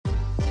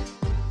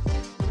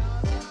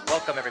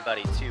welcome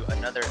everybody to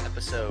another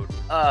episode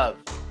of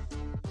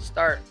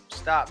Start,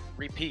 Stop,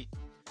 Repeat.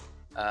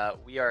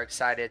 We are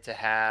excited to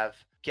have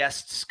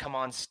guests come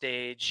on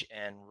stage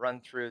and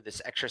run through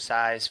this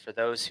exercise. For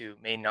those who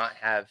may not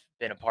have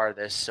been a part of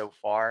this so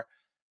far,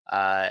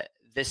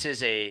 this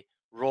is a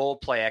role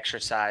play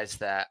exercise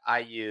that I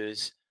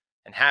use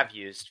and have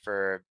used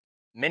for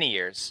many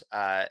years.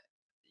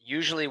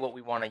 Usually what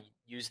we want to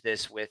use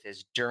this with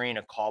is during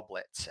a call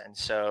blitz. And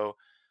so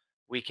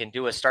we can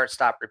do a start,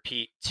 stop,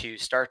 repeat to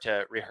start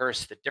to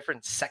rehearse the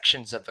different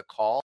sections of the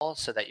call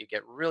so that you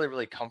get really,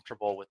 really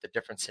comfortable with the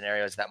different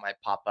scenarios that might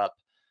pop up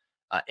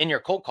in your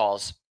cold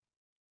calls,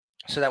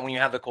 so that when you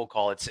have the cold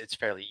call, it's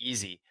fairly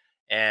easy.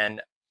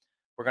 And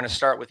we're going to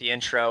start with the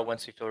intro.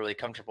 Once we feel really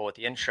comfortable with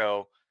the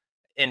intro,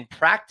 in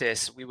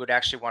practice, we would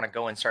actually want to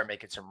go and start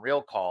making some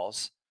real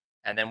calls,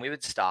 and then we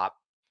would stop.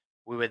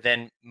 We would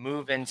then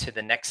move into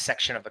the next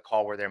section of the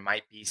call where there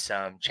might be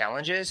some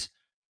challenges,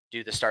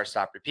 do the start,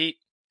 stop, repeat,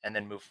 and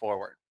then move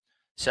forward.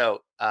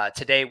 So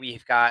today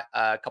we've got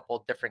a couple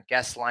of different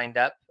guests lined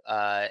up,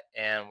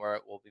 and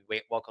we'll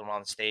be welcome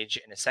on the stage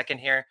in a second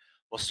here.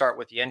 We'll start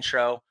with the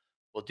intro.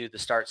 We'll do the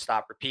start,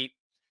 stop, repeat,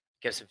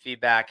 give some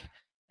feedback,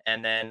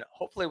 and then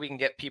hopefully we can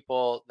get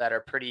people that are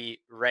pretty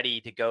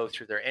ready to go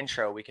through their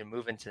intro. We can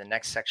move into the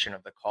next section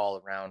of the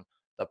call around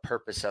the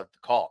purpose of the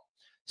call.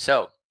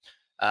 So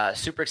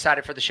super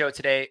excited for the show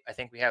today. I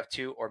think we have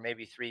 2 or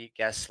maybe 3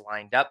 guests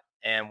lined up,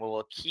 and we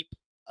will keep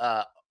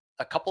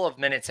a couple of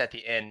minutes at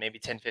the end, maybe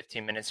 10,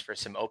 15 minutes for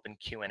some open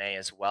Q&A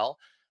as well.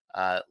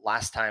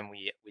 Last time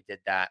we did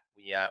that,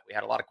 we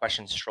had a lot of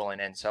questions strolling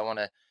in. So I want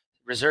to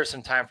reserve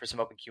some time for some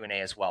open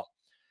Q&A as well.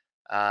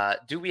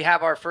 Do we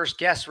have our first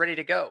guest ready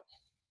to go?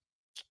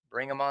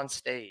 Bring them on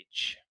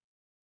stage.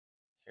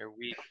 Here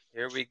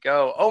we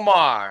go.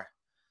 Omar.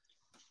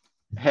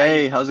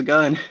 Hey, how's it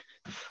going?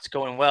 It's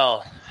going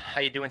well.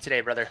 How you doing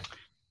today, brother?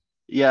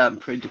 Yeah, I'm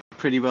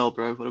pretty well,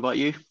 bro. What about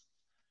you?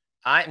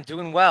 I'm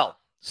doing well.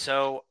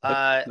 So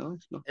Nice.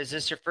 is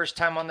this your first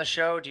time on the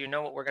show? Do you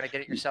know what we're going to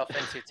get yourself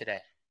into today?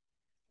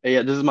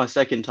 Yeah, this is my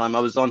second time. I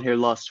was on here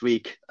last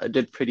week. I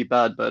did pretty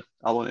bad, but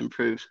I want to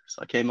improve,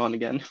 so I came on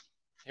again.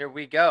 Here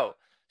we go.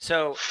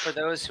 So for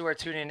those who are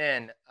tuning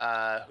in,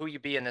 who you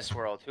be in this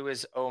world? Who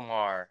is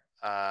Omar?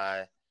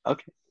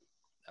 Okay.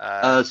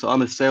 So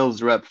I'm a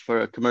sales rep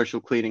for a commercial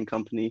cleaning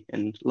company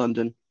in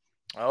London.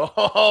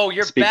 Oh,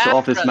 you're Speak back, to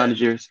office brother.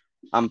 Managers.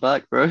 I'm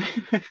back, bro.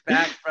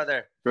 Back,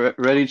 brother.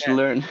 Ready to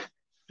learn.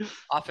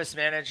 Office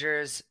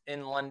managers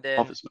in London.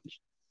 Office manager.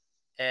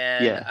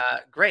 And Yeah.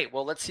 great.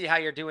 Well, let's see how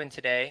you're doing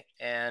today.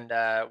 And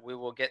we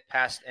will get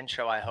past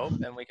intro, I hope,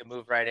 and we can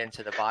move right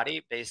into the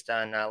body based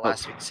on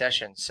last week's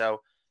session.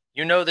 So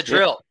you know the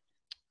drill.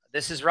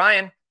 This is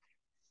Ryan.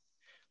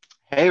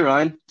 Hey,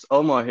 Ryan. It's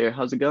Omar here.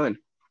 How's it going?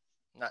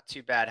 Not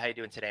too bad. How you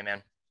doing today,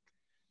 man?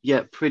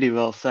 Yeah, pretty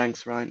well.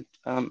 Thanks, Ryan.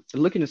 I'm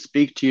looking to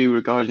speak to you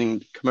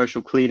regarding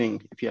commercial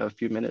cleaning, if you have a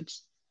few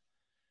minutes.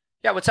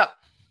 Yeah, what's up?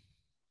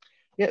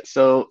 Yeah,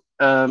 so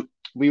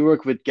we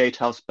work with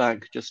Gatehouse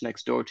Bank just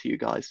next door to you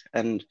guys,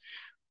 and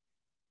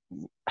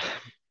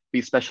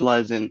we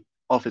specialize in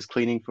office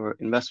cleaning for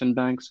investment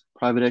banks,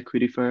 private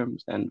equity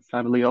firms, and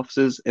family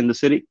offices in the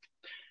city.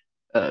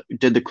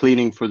 Did the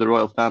cleaning for the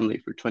royal family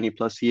for 20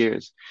 plus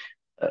years,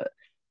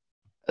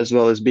 as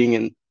well as being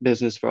in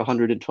business for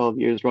 112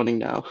 years running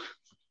now.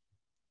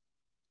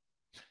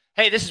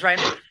 Hey, this is Ryan.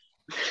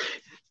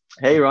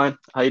 Hey, Ryan.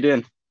 How you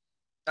doing?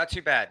 Not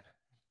too bad.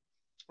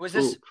 Who is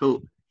this?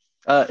 Cool.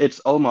 It's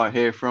Omar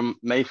here from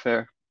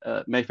Mayfair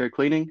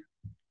Cleaning.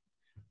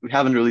 We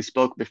haven't really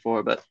spoke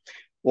before, but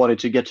wanted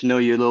to get to know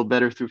you a little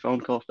better through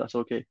phone call, if that's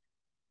okay.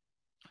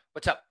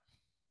 What's up?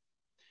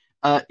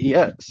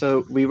 Yeah,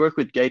 so we work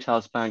with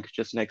Gatehouse Bank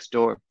just next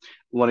door.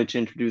 Wanted to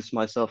introduce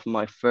myself and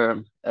my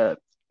firm.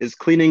 Is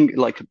cleaning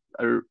like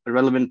a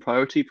relevant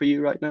priority for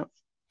you right now?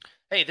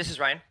 Hey, this is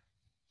Ryan.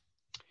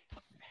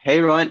 Hey,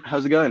 Ryan.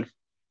 How's it going?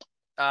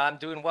 I'm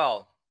doing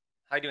well.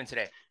 How you doing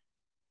today?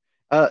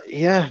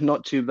 Yeah,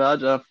 not too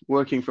bad.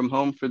 Working from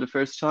home for the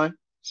first time.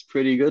 It's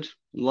pretty good.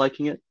 I'm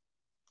liking it.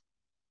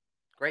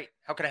 Great.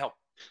 How can I help?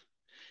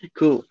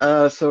 Cool.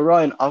 So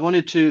Ryan, I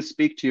wanted to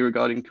speak to you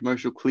regarding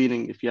commercial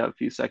cleaning if you have a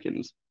few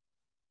seconds.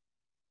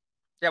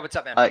 Yeah, what's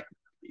up, man?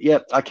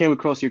 I came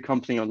across your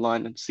company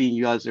online and seeing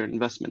you guys are an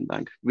investment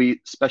bank. We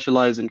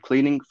specialize in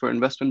cleaning for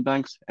investment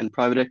banks and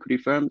private equity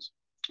firms.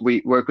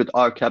 We work with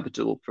R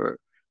Capital for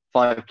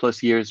 5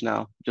 plus years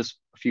now, just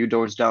a few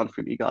doors down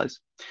from you guys.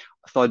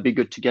 I thought it'd be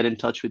good to get in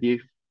touch with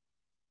you.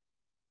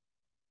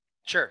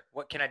 Sure.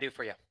 What can I do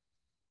for you?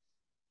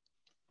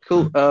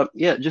 Cool.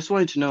 Yeah, just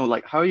wanted to know,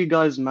 like, how are you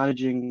guys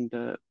managing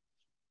the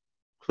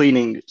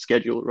cleaning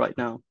schedule right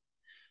now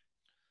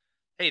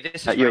Hey,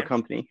 this is at your Ryan.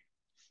 company?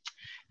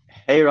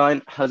 Hey,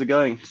 Ryan, how's it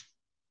going?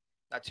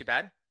 Not too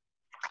bad.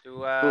 Do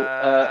Cool.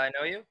 I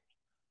know you?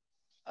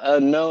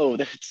 No,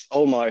 it's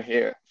Omar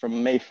here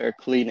from Mayfair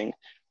Cleaning.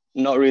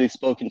 Not really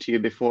spoken to you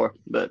before,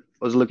 but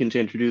was looking to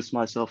introduce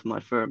myself and my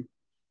firm.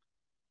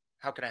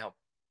 How can I help?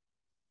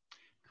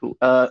 Cool.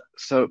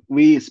 So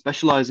we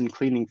specialize in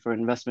cleaning for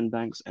investment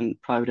banks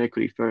and private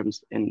equity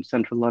firms in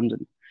central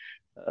London.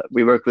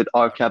 We work with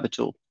R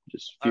Capital,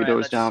 just a All few right,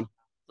 doors down.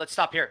 let's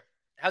stop here.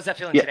 How's that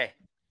feeling Yeah, today?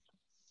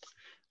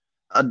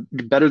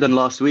 better than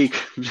last week,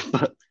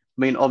 but I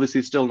mean,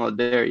 obviously, still not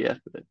there yet.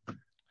 But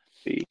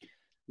we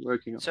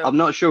working on. So I'm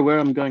not sure where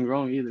I'm going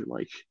wrong either.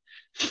 Like,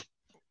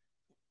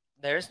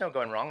 there is no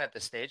going wrong at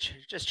this stage.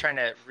 You're just trying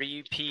to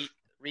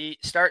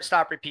start,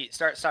 stop, repeat,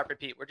 start, stop,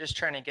 repeat. We're just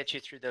trying to get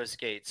you through those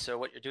gates. So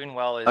what you're doing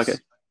well is okay,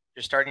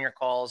 you're starting your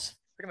calls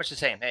pretty much the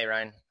same. Hey,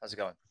 Ryan, how's it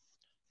going?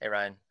 Hey,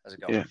 Ryan, how's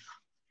it going? yeah,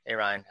 Hey,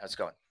 Ryan, how's it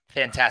going?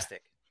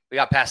 Fantastic. We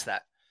got past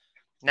that.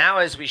 Now,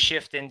 as we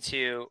shift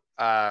into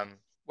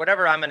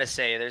whatever I'm going to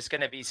say, there's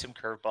going to be some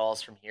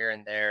curveballs from here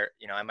and there.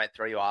 You know, I might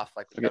throw you off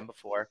like we've okay. done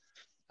before.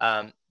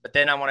 But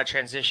then I want to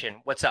transition.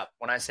 What's up?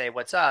 When I say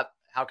what's up,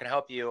 how can I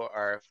help you?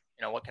 Or,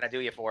 you know, what can I do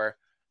you for?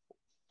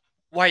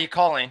 Why are you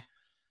calling?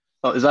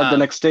 Oh, is that the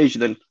next stage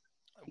then?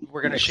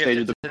 We're going to Next shift stage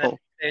of into the the call.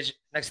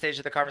 next stage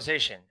of the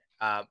conversation.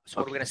 So what are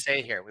we Okay. going to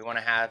say here? We want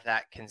to have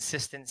that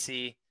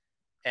consistency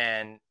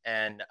and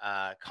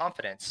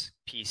confidence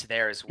piece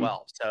there as Mm.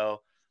 well.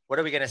 So what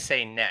are we going to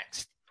say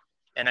next?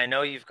 And I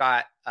know you've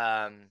got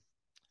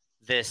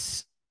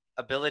this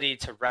ability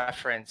to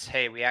reference,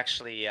 hey, we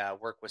actually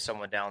work with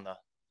someone down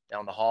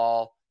the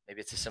hall.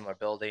 Maybe it's a similar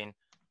building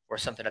or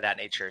something of that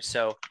nature.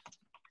 So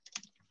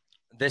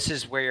this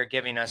is where you're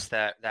giving us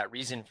that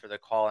reason for the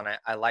call. And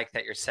I like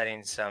that you're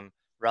setting some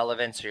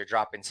relevance, or you're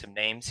dropping some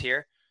names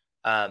here.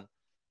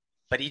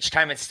 But each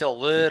time it's still a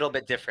little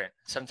bit different.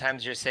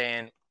 Sometimes you're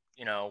saying,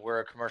 you know, we're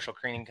a commercial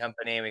cleaning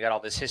company and we got all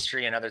this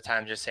history. And other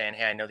times you're saying,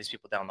 hey, I know these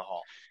people down the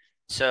hall.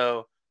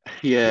 So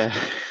Yeah.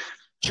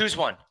 choose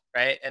one,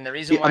 right? And the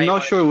reason Yeah, why I'm you not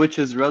want sure which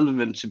is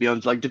relevant, to be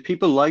honest. Like, do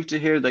people like to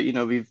hear that,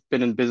 we've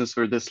been in business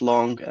for this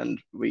long and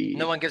no we,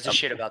 one gives a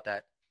shit about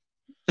that.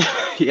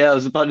 yeah, I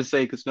was about to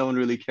say, because no one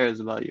really cares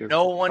about your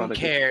No one product.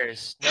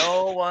 cares.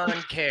 No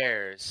one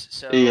cares.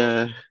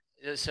 Yeah,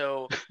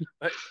 So,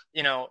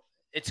 you know,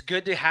 it's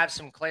good to have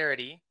some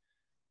clarity.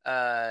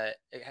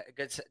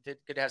 Good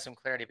to have some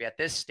clarity. But at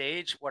this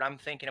stage, what I'm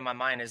thinking in my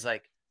mind is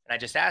like, and I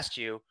just asked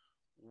you,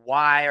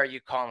 why are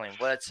you calling?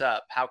 What's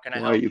up? How can I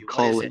why are help you you?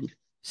 What is it? calling?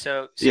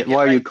 So Yeah, get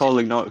why are you right to,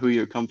 calling, not who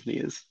your company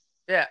is?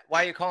 yeah.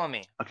 Why are you calling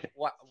me? Okay,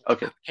 What,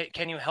 okay.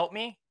 can you help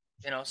me?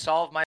 You know,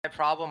 solve my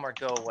problem or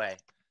go away.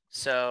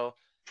 So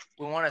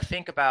we want to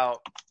think about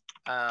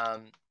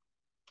um,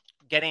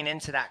 getting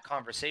into that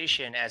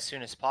conversation as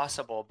soon as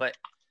possible. But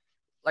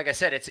like I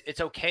said,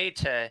 it's okay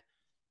to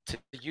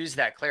use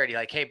that clarity.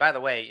 Like, hey, by the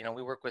way, you know,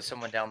 we work with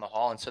someone down the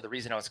hall, and so the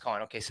reason I was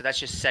calling, okay, so that's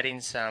just setting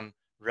some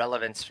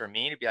relevance for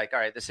me to be like, all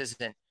right, this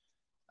isn't.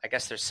 I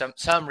guess there's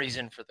some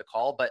reason for the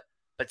call, but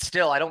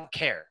still, I don't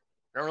care.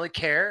 I don't really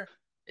care.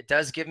 It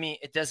does give me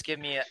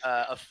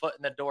a foot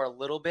in the door a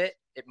little bit.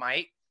 It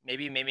might,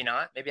 maybe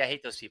not. Maybe I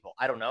hate those people.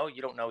 I don't know.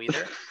 You don't know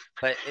either,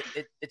 but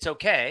it's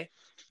okay.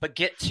 But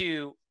get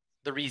to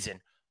the reason.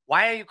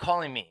 Why are you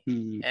calling me?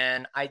 Hmm.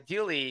 And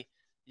ideally,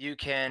 you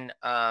can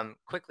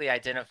quickly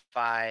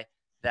identify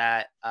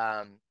that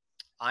I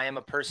am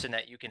a person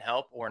that you can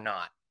help or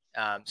not.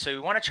 So we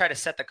want to try to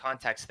set the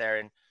context there.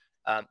 And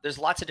there's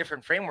lots of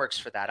different frameworks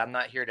for that. I'm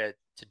not here to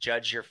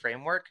judge your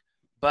framework,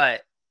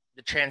 but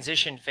the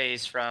transition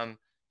phase from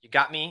you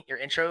got me, your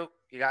intro,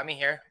 you got me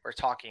here, we're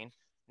talking.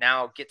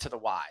 Now get to the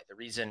why, the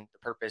reason, the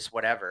purpose,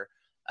 whatever.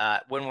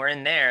 When we're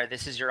in there,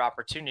 this is your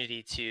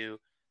opportunity to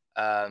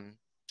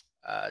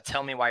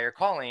tell me why you're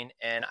calling.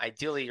 And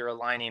ideally, you're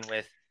aligning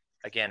with,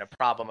 again, a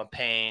problem, a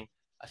pain,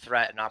 a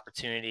threat, an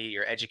opportunity.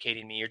 You're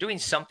educating me. You're doing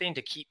something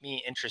to keep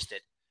me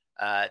interested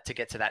to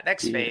get to that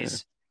next Yeah,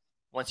 phase.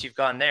 Once you've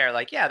gone there,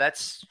 like, yeah, that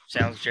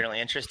sounds generally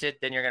interested.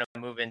 Then you're going to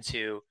move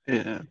into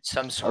yeah.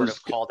 some I sort was,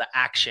 of call to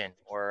action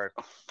or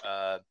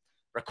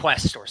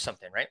request or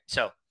something, right?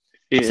 So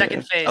yeah. second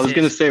I phase was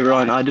gonna is say, why.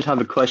 Ryan, I did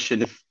have a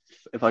question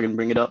if I can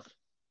bring it up.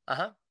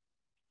 Uh-huh.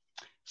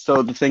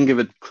 So the thing of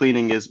it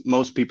cleaning is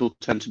most people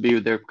tend to be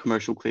with their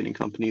commercial cleaning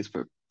companies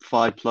for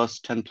 5 plus,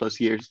 10 plus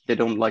years. They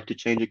don't like to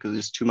change it because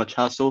it's too much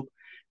hassle.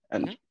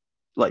 And Mm-hmm.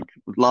 like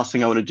last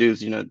thing I want to do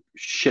is,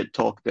 shit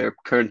talk their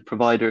current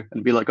provider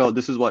and be like, oh,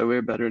 this is why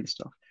we're better and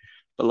stuff.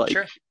 But like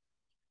Sure.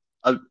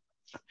 I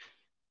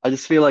I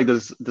just feel like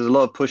there's a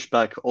lot of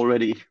pushback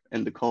already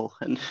in the call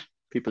and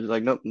people are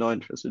like, nope, not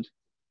interested.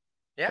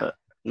 Yeah. But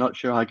not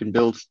sure how I can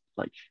build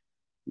like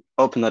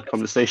open that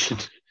conversation.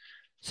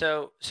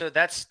 So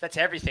that's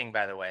everything,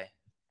 by the way,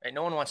 right?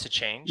 No one wants to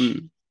change,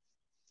 Mm,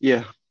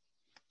 yeah.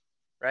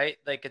 right?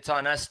 Like it's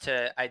on us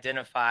to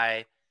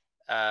identify,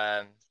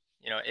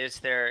 is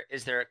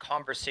there a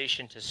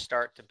conversation to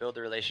start to build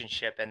a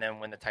relationship, and then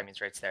when the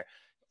timing's right, it's there.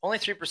 Only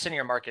 3% of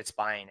your market's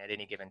buying at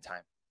any given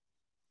time.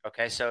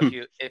 Okay, so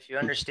if you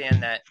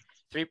understand that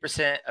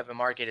 3% of a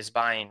market is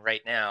buying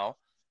right now,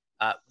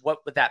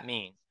 what would that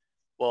mean?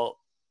 Well,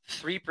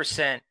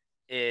 3%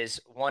 is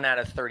 1 out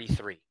of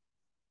 33.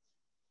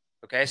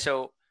 Okay,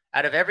 so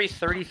out of every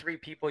 33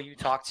 people you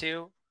talk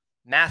to,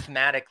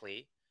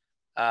 mathematically,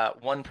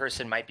 one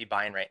person might be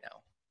buying right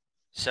now.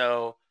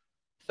 So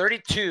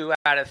 32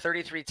 out of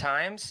 33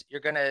 times,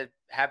 you're going to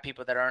have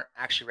people that aren't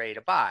actually ready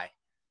to buy.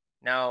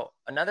 Now,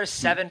 another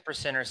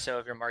 7% or so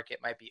of your market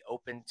might be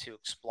open to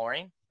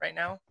exploring right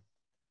now,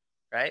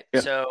 right? Yeah.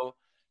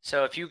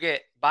 So if you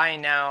get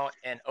buying now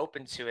and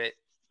open to it,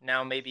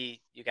 now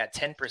maybe you got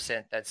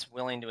 10% that's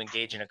willing to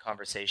engage in a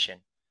conversation.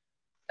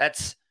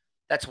 That's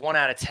 1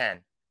 out of 10,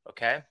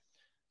 okay?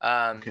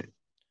 Okay.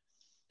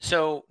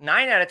 So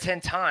 9 out of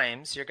 10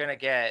 times, you're going to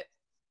get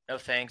no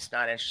thanks,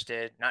 not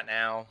interested, not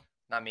now,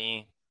 not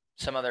me,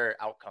 some other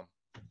outcome.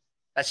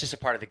 That's just a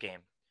part of the game.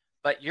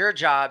 But your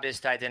job is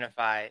to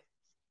identify,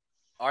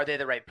 are they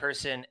the right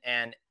person?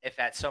 And if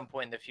at some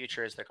point in the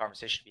future is the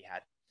conversation to be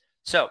had.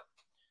 So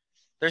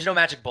there's no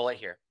magic bullet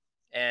here.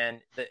 And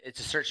it's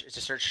a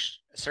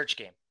search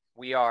game.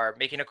 We are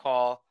making a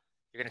call.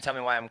 You're going to tell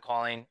me why I'm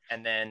calling.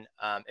 And then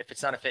if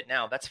it's not a fit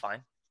now, that's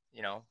fine.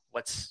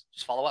 Let's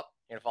just follow up.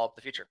 You're going to follow up in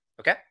the future.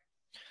 Okay.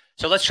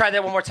 So let's try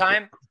that one more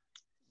time.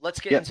 Let's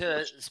get into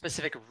a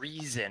specific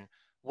reason.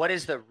 What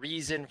is the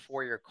reason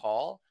for your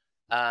call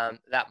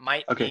that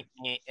might make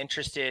me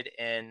interested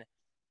in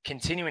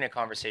continuing a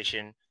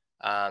conversation?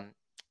 And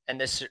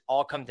this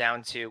all come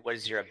down to, what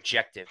is your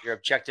objective? Your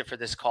objective for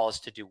this call is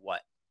to do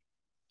what?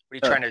 What are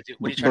you trying to do?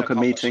 What are you trying to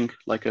accomplish? Book a meeting,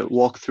 like a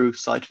walkthrough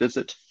site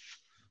visit.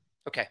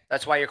 Okay,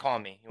 that's why you're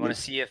calling me. You want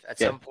to see if at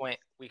some point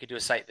we could do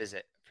a site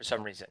visit for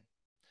some reason.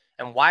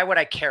 And why would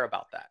I care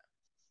about that?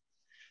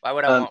 Why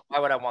would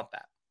I want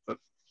that?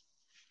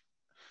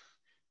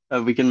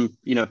 We can,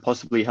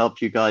 possibly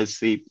help you guys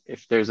see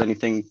if there's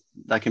anything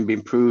that can be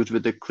improved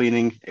with the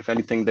cleaning. If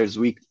anything,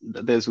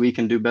 we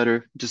can do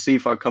better to see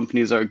if our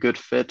companies are a good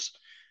fit.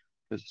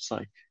 Because it's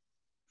like,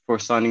 for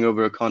signing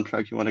over a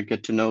contract, you want to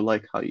get to know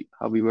like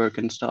how we work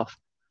and stuff.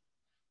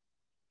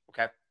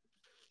 Okay.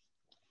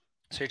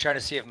 So you're trying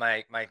to see if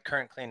my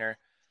current cleaner,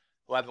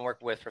 who I've been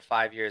working with for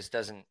 5 years,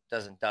 doesn't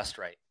dust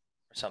right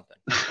or something.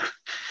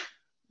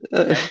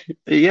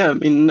 Yeah, I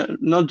mean,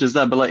 not just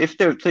that, but like if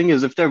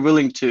they're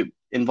willing to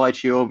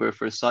invite you over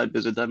for a site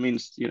visit, that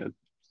means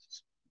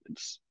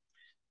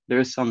there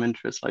is some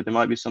interest. Like there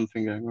might be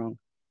something going wrong.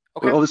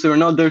 Okay. Obviously, we're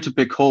not there to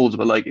pick holes,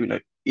 but like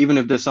even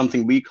if there's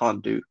something we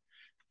can't do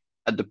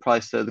at the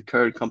price that the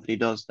current company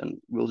does,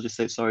 then we'll just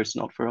say sorry, it's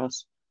not for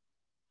us.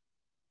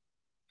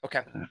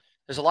 Okay.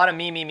 There's a lot of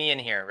me in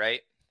here,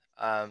 right?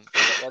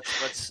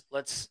 Let's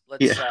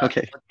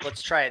okay.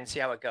 Let's try it and see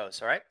how it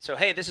goes. All right. So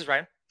hey, this is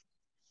Ryan.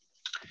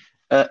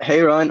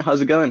 Hey Ryan, how's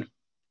it going?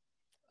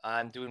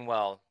 I'm doing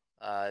well.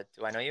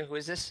 Do I know you? Who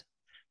is this?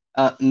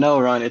 No,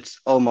 Ryan, it's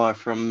Omar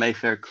from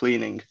Mayfair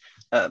Cleaning.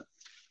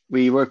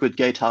 We work with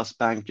Gatehouse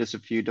Bank just a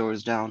few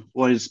doors down.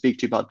 Wanted to speak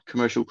to you about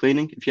commercial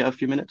cleaning if you have a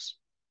few minutes.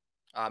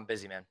 I'm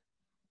busy, man.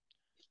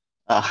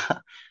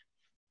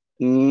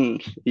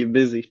 You're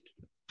busy.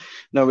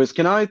 No worries.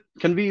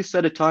 Can we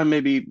set a time,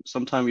 maybe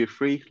sometime you're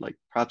free, like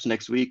perhaps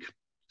next week?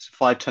 It's a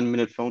 5-10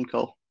 minute phone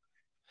call.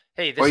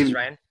 Hey, this is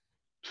Ryan.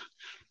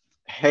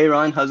 Hey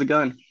Ryan, how's it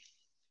going?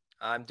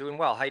 I'm doing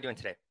well. How you doing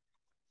today?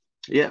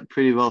 Yeah,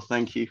 pretty well,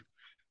 thank you.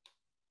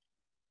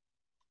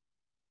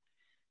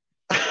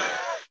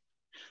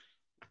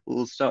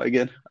 We'll start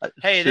again.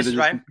 Hey, this is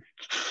Ryan.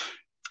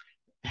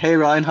 Hey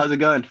Ryan, how's it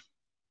going?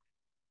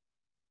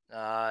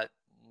 I'm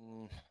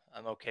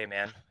okay,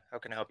 man. How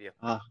can I help you?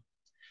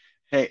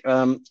 Hey,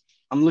 I'm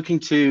looking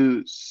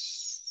to.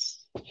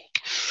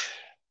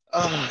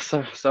 Oh,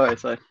 sorry.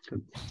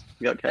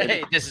 Okay.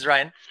 Hey, this is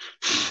Ryan.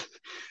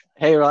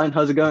 Hey Ryan,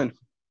 how's it going?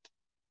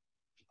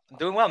 I'm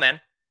doing well, man.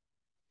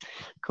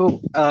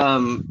 Cool.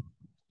 Oh,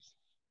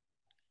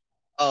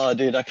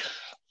 dude. All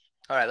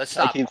right, let's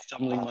stop. I keep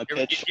stumbling my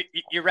pitch.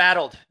 You're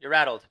rattled. You're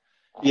rattled.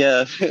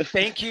 Yeah.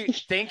 Thank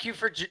you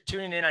for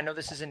tuning in. I know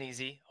this isn't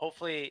easy.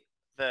 Hopefully,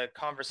 the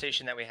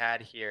conversation that we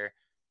had here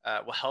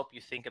will help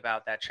you think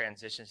about that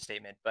transition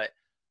statement. But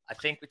I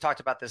think we talked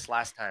about this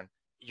last time.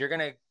 You're going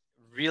to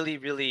really,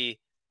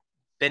 really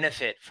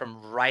benefit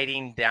from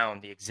writing down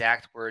the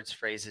exact words,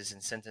 phrases,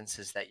 and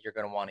sentences that you're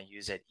going to want to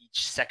use at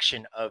each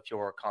section of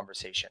your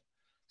conversation.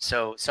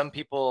 So some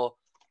people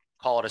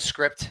call it a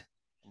script.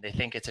 They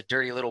think it's a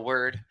dirty little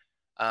word.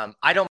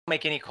 I don't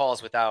make any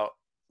calls without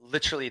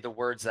literally the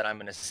words that I'm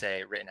going to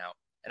say written out.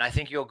 And I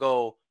think you'll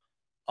go,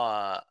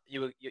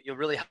 you'll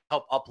really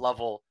help up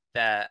level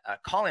that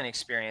calling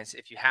experience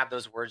if you have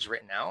those words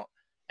written out.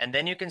 And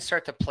then you can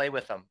start to play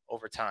with them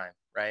over time,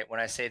 right?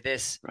 When I say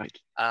this, right.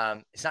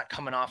 It's not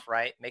coming off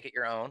right. Make it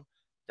your own.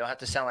 Don't have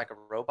to sound like a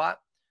robot,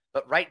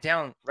 but write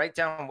down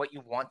what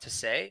you want to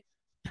say,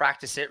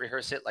 practice it,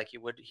 rehearse it like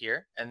you would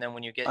here. And then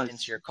when you get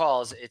into your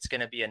calls, it's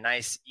going to be a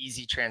nice,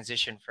 easy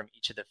transition from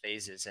each of the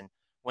phases. And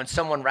when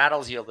someone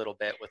rattles you a little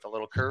bit with a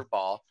little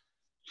curveball,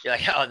 you're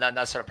like, oh, no,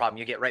 that's not a problem.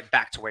 You get right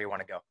back to where you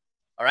want to go.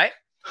 All right.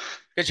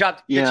 Good job.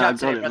 Good job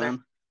today, brother.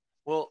 Man.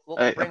 We'll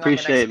I bring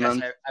appreciate on the next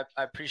it, man.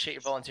 I appreciate you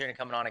volunteering and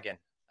coming on again.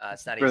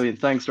 It's not Brilliant.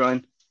 easy. Thanks,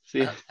 Ryan. See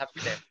you. Have a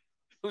good day.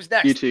 Who's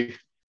next? You too.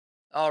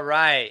 All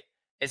right.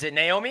 Is it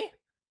Naomi?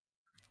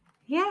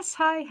 Yes.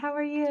 Hi. How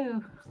are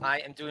you?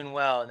 I am doing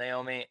well,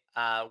 Naomi.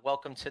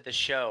 Welcome to the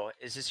show.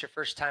 Is this your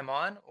first time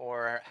on,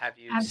 or have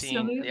you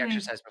seen the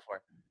exercise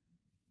before?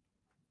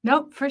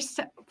 Nope, first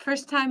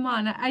time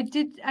on. I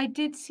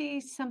did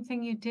see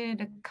something you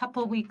did a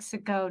couple weeks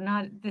ago,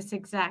 not this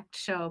exact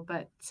show,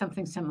 but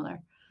something similar.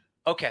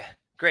 Okay,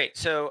 great.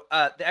 So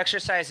the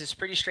exercise is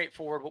pretty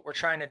straightforward. What we're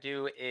trying to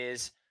do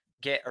is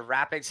get a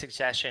rapid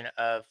succession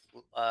of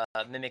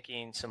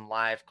mimicking some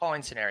live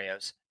calling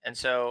scenarios. And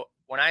so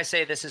when I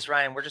say this is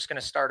Ryan, we're just going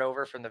to start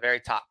over from the very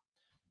top.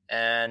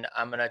 And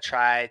I'm going to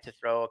try to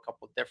throw a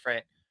couple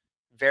different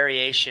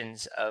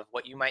variations of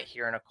what you might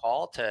hear in a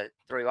call to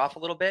throw you off a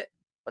little bit.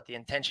 But the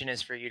intention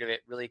is for you to get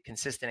really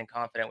consistent and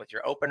confident with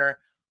your opener.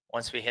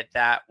 Once we hit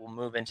that, we'll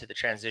move into the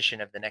transition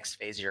of the next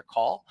phase of your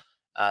call.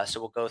 So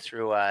we'll go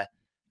through a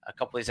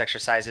couple of these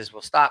exercises.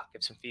 We'll stop,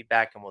 give some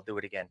feedback, and we'll do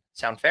it again.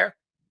 Sound fair?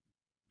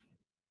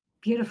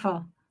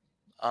 Beautiful.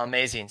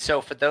 Amazing.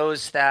 So for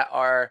those that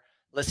are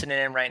listening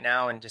in right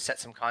now, and to set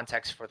some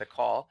context for the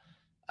call,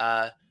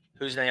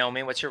 who's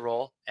Naomi? What's your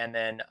role? And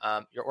then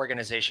your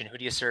organization. Who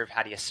do you serve?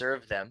 How do you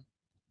serve them?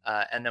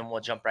 And then we'll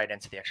jump right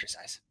into the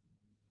exercise.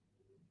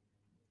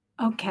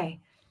 Okay,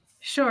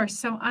 sure.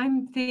 So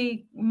I'm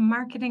the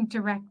marketing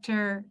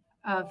director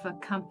of a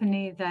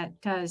company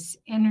that does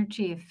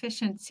energy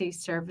efficiency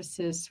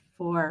services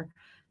for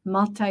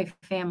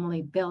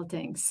multifamily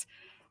buildings.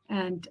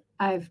 And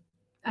I've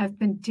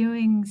been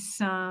doing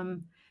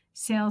some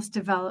sales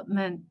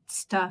development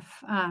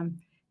stuff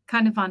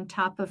kind of on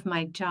top of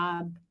my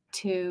job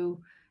to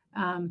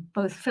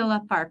both fill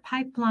up our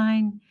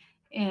pipeline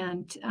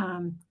and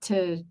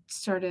to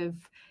sort of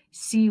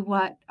see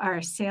what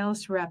our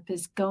sales rep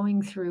is going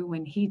through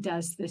when he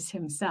does this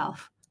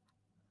himself.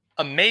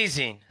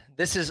 Amazing.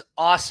 This is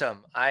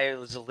awesome. I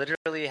was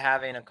literally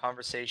having a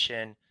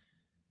conversation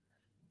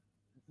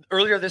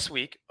earlier this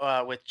week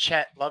with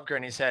Chet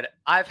Lovegren. He said,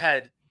 I've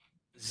had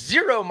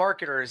 0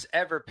 marketers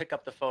ever pick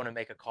up the phone and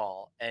make a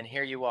call. And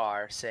here you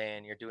are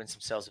saying you're doing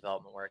some sales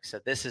development work. So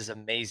this is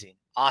amazing.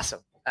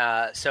 Awesome.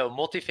 So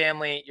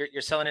multifamily,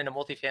 you're selling into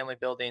multifamily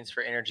buildings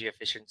for energy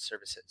efficient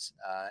services.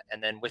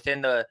 And then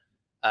within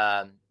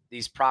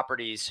these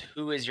properties,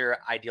 who is your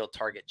ideal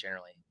target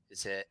generally?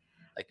 Is it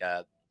like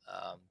a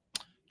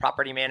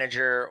property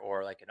manager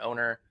or like an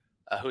owner?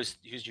 Who's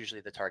usually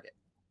the target?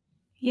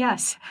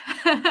 Yes.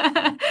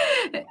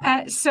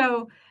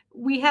 So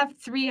we have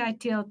 3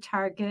 ideal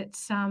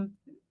targets.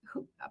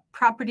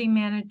 Property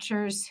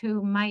managers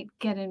who might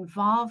get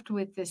involved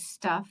with this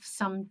stuff.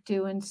 Some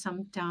do and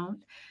some don't.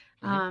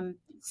 Mm-hmm.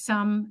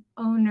 Some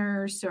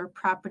owners or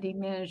property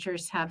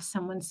managers have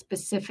someone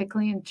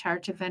specifically in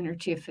charge of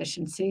energy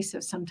efficiency.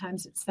 So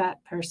sometimes it's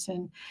that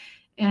person.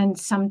 And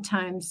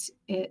sometimes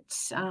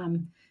it's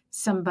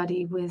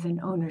somebody with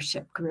an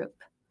ownership group.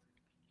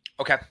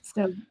 Okay.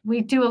 So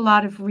we do a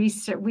lot of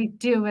research. We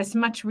do as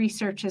much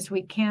research as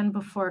we can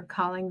before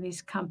calling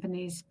these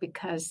companies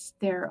because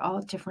they're all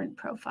different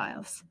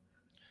profiles.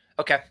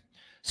 Okay.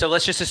 So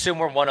let's just assume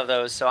we're one of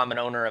those. So I'm an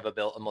owner of a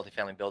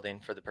multifamily building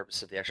for the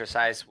purpose of the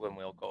exercise when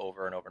we'll go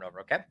over and over and over.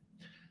 Okay.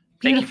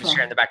 Thank you for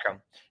sharing the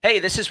background. Hey,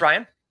 this is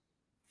Ryan.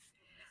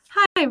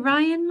 Hi,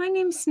 Ryan. My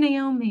name's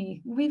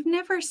Naomi. We've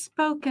never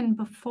spoken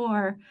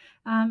before.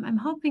 I'm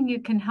hoping you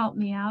can help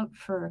me out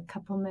for a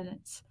couple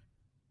minutes.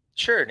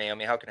 Sure,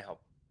 Naomi. How can I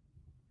help?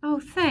 Oh,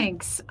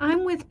 thanks.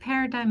 I'm with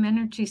Paradigm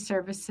Energy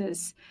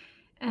Services,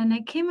 and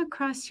I came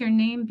across your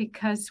name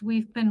because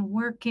we've been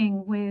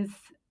working with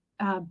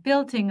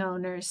building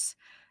owners,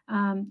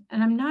 and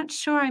I'm not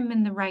sure I'm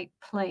in the right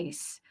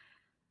place.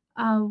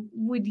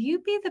 Would you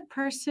be the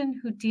person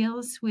who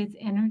deals with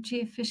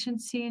energy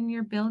efficiency in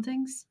your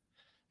buildings?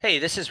 Hey,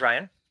 this is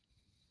Ryan.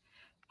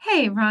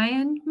 Hey,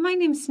 Ryan. My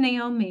name's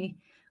Naomi.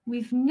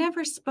 We've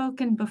never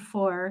spoken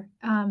before.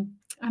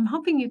 I'm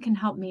hoping you can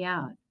help me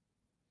out.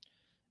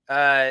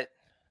 Yeah,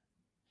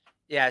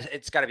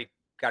 it's gotta be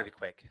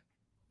quick.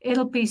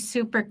 It'll be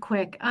super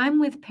quick. I'm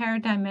with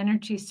Paradigm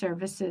Energy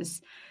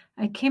Services.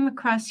 I came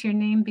across your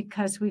name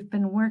because we've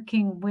been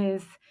working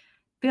with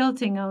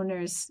building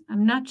owners.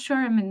 I'm not sure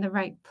I'm in the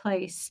right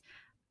place.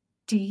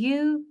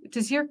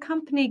 Does your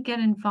company get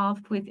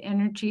involved with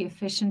energy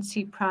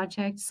efficiency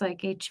projects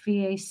like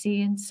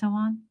HVAC and so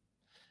on?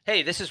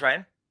 Hey, this is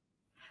Ryan.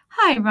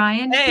 Hi,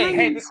 Ryan.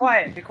 Hey, be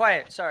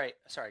quiet. Sorry,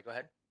 go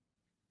ahead.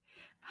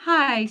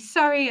 Hi,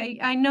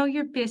 sorry, I know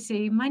you're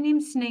busy. My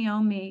name's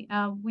Naomi.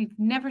 We've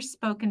never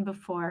spoken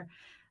before.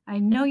 I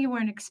know you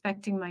weren't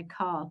expecting my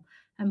call.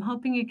 I'm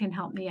hoping you can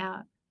help me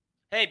out.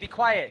 Hey, be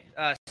quiet.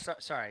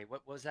 Sorry,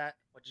 what was that?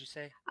 What did you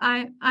say?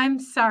 I'm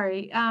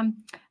sorry.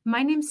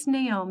 My name's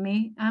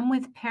Naomi. I'm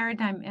with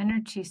Paradigm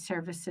Energy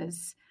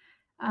Services.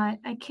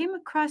 I came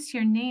across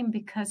your name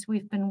because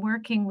we've been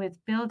working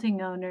with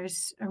building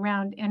owners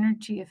around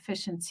energy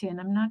efficiency, and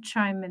I'm not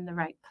sure I'm in the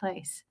right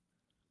place.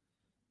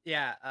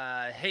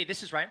 Yeah. Hey,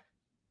 this is Ryan.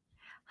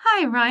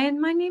 Hi,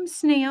 Ryan. My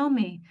name's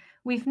Naomi.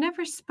 We've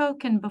never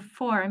spoken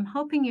before. I'm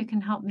hoping you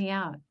can help me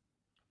out.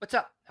 What's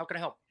up? How can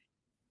I help?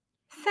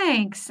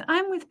 Thanks.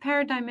 I'm with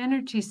Paradigm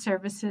Energy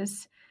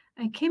Services.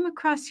 I came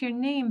across your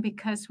name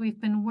because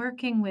we've been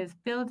working with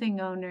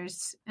building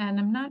owners, and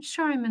I'm not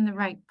sure I'm in the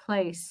right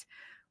place.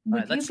 All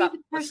right, let's stop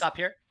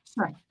here.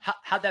 Sure.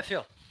 How'd that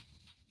feel?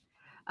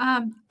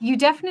 You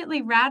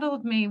definitely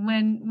rattled me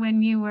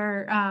when you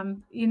were,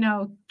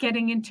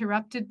 getting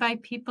interrupted by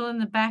people in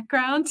the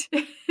background.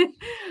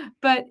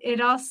 But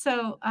it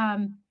also,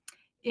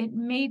 it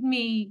made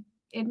me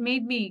it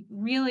made me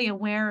really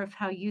aware of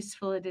how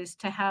useful it is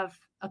to have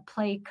a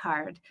play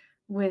card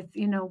with,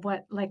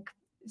 what like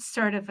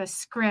sort of a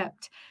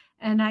script.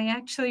 And I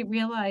actually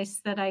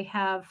realized that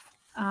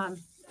um,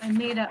 I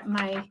made up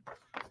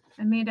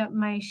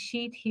my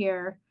sheet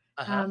here,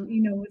 Uh-huh.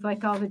 with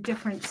like all the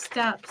different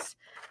steps.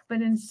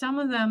 But in some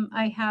of them,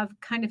 I have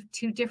kind of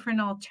two different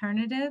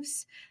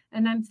alternatives.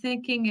 And I'm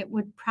thinking it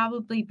would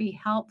probably be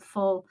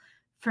helpful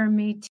for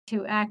me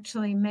to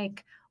actually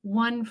make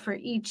one for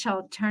each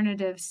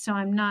alternative. So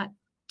I'm not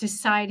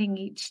deciding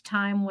each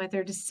time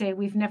whether to say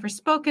we've never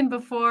spoken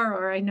before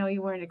or I know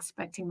you weren't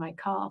expecting my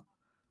call.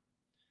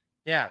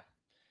 Yeah.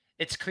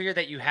 It's clear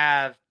that you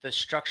have the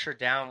structure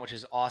down, which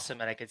is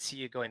awesome, and I could see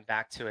you going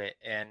back to it.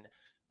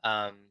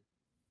 Um,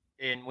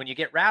 and when you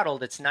get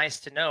rattled, it's nice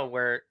to know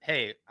where,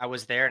 hey, I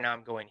was there, now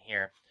I'm going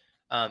here.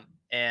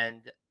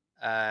 And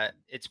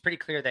it's pretty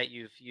clear that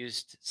you've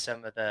used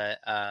some of the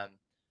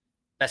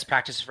best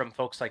practices from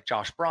folks like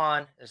Josh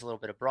Braun. There's a little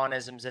bit of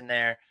Braunisms in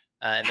there,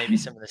 and maybe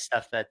some of the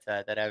stuff that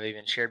I've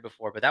even shared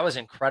before. But that was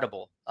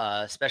incredible,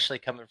 especially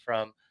coming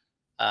from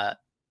a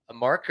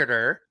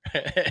marketer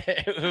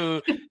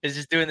who is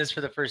just doing this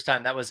for the first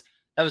time. That was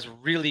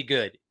really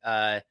good.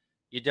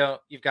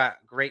 You've got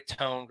great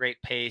tone,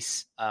 great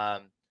pace.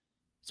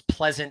 It's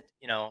pleasant.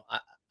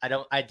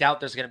 I doubt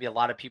there's going to be a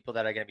lot of people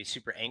that are going to be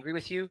super angry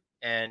with you.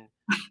 And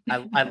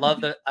I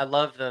love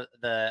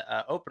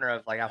the opener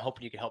of like, I'm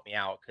hoping you can help me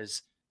out,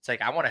 because it's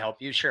like, I want to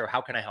help you. Sure.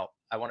 How can I help?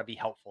 I want to be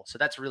helpful. So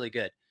that's really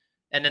good.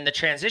 And then the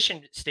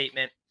transition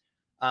statement,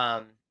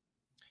 um,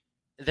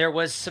 there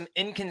was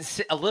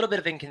a little bit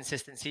of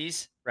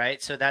inconsistencies,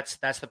 right? So that's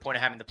the point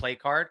of having the play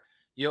card.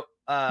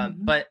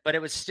 Mhm. But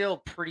it was still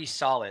pretty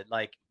solid.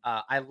 Like,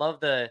 I love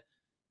that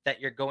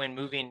you're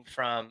moving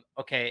from,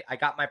 okay, I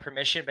got my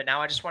permission, but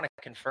now I just want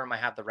to confirm I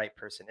have the right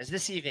person. Is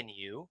this even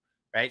you?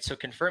 Right? So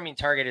confirming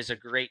target is a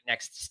great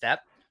next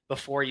step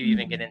before you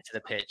even get Mhm. into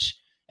the pitch.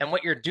 And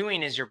what you're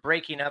doing is you're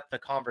breaking up the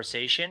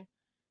conversation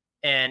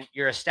and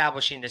you're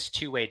establishing this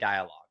two-way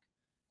dialogue.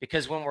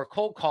 Because when we're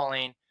cold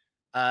calling,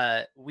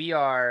 we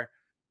are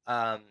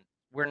um,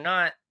 we're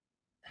not.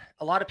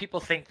 A lot of people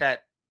think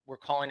that we're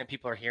calling and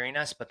people are hearing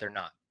us, but they're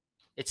not.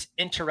 It's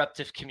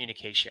interruptive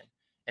communication.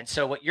 And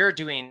so what you're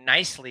doing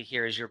nicely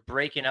here is you're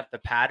breaking up the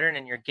pattern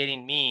and you're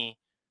getting me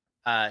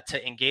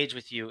to engage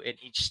with you in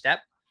each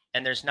step.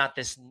 And there's not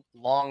this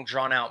long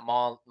drawn out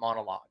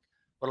monologue.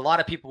 What a lot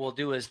of people will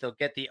do is they'll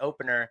get the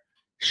opener,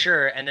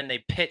 sure, and then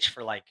they pitch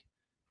for like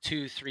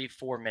 2, 3,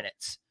 4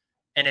 minutes.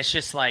 And it's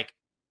just like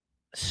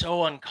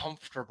so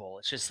uncomfortable.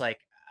 It's just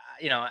like,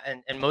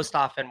 and most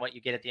often what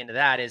you get at the end of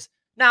that is,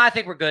 no, I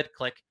think we're good,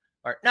 click.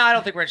 Or, no, I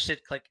don't think we're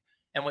interested, click.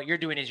 And what you're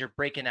doing is you're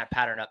breaking that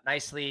pattern up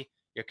nicely.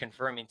 You're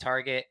confirming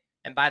target.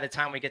 And by the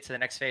time we get to the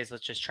next phase,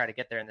 let's just try to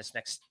get there in this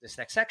next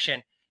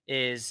section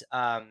is,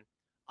 I'm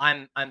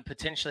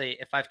potentially,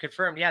 if I've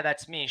confirmed, yeah,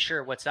 that's me,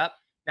 sure, what's up?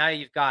 Now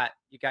you got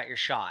your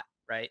shot,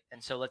 right?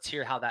 And so let's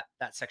hear how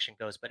that section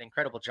goes. But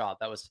incredible job.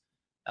 That was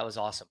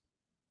awesome.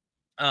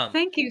 Um,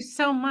 Thank you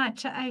so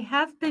much. I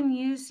have been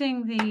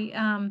using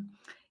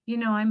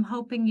I'm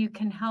hoping you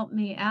can help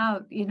me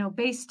out,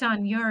 based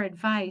on your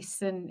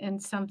advice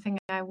and something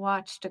I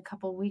watched a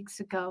couple weeks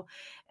ago.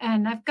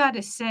 And I've got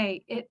to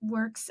say, it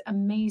works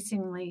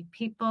amazingly.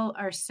 People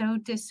are so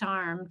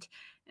disarmed.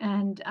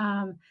 And,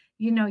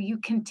 you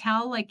can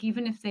tell, like,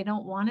 even if they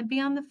don't want to be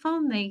on the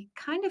phone, they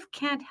kind of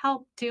can't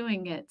help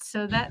doing it.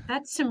 So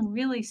that's some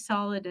really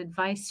solid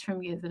advice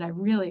from you that I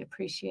really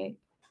appreciate.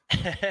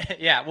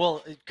 yeah,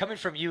 well, coming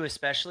from you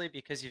especially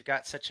because you've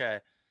got such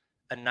a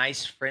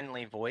nice,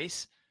 friendly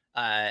voice,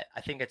 I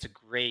think it's a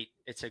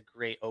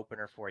great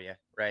opener for you,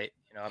 right?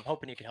 I'm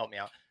hoping you can help me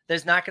out.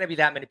 There's not going to be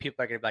that many people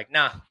that are going to be like,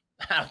 nah,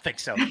 I don't think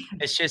so.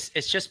 It's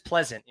just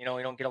pleasant. We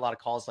don't get a lot of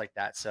calls like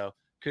that. So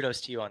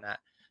kudos to you on that.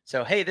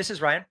 So hey, this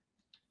is Ryan.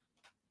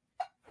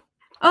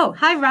 Oh,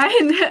 hi,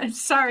 Ryan.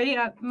 Sorry,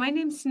 my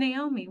name's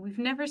Naomi. We've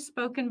never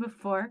spoken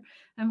before.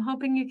 I'm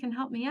hoping you can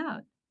help me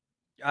out.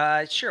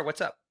 Sure.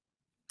 What's up?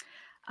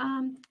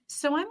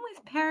 So I'm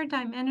with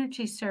Paradigm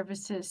Energy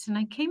Services, and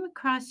I came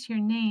across your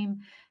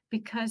name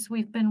because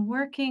we've been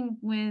working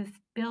with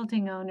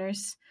building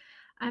owners.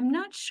 I'm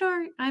not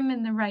sure I'm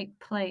in the right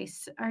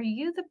place. Are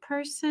you the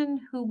person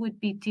who would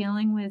be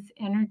dealing with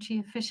energy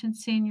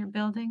efficiency in your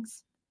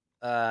buildings?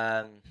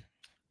 Um,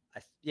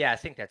 yeah, I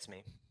think that's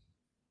me.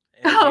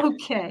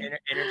 Okay.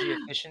 Energy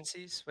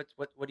efficiencies.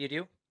 What do you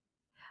do?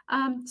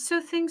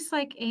 So things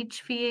like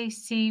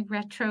HVAC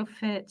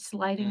retrofits,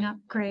 lighting Mm.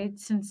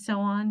 upgrades, and so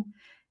on.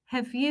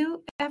 Have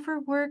you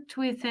ever worked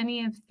with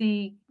any of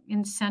the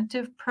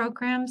incentive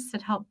programs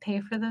that help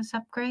pay for those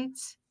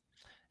upgrades?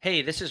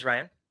 Hey, this is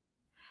Ryan.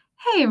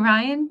 Hey,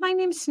 Ryan, my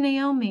name's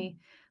Naomi.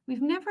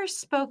 We've never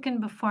spoken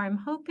before. I'm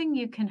hoping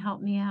you can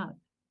help me out.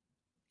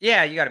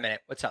 Yeah, you got a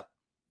minute. What's up?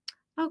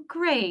 Oh,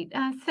 great.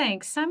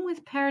 Thanks. I'm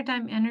with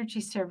Paradigm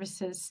Energy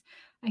Services.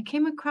 I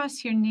came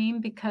across your name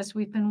because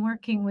we've been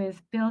working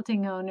with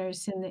building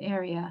owners in the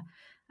area.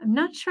 I'm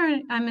not sure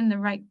I'm in the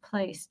right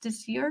place.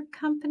 Does your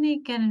company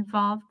get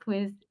involved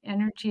with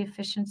energy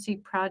efficiency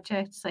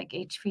projects like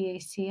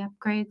HVAC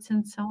upgrades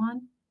and so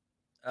on?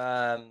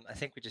 I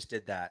think we just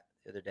did that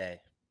the other day.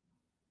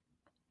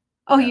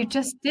 Oh, Yeah. you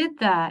just did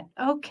that.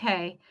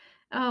 Okay.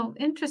 Oh,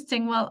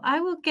 interesting. Well,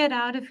 I will get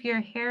out of your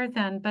hair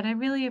then, but I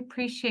really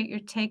appreciate your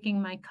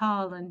taking my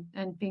call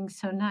and being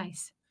so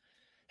nice.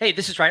 Hey,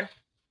 this is Ryan.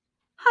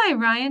 Hi,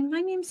 Ryan.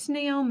 My name's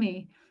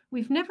Naomi.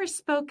 We've never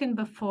spoken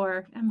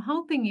before. I'm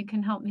hoping you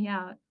can help me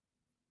out.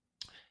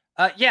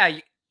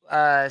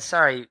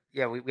 Sorry.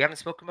 Yeah, we haven't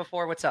spoken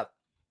before. What's up?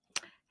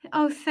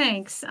 Oh,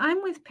 thanks.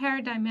 I'm with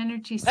Paradigm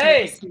Energy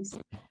Hey! Services.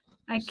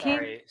 I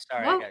came.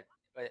 Sorry. Oh,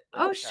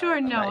 oh, Sorry sure.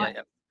 about No, that.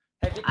 Yeah,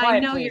 yeah. Hey, be I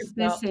quiet, know you're please.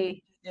 No.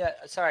 busy. Yeah,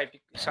 sorry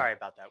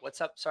about that. What's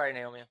up? Sorry,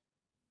 Naomi.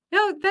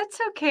 No, that's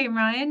okay,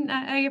 Ryan.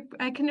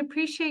 I can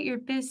appreciate you're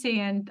busy,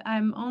 and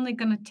I'm only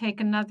going to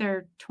take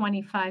another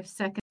 25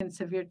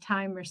 seconds of your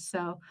time or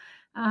so.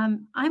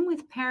 I'm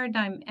with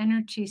Paradigm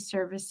Energy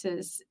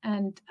Services,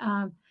 and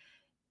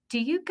do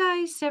you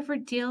guys ever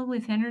deal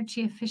with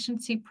energy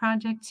efficiency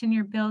projects in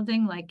your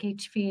building, like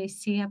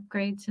HVAC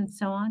upgrades and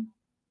so on?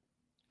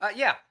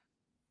 Yeah,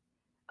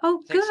 Oh,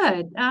 I think so.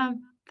 good.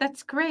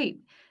 That's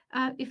great.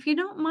 If you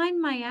don't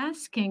mind my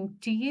asking,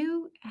 do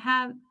you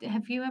have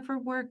you ever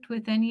worked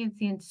with any of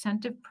the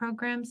incentive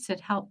programs that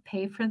help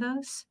pay for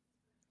those?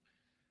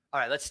 All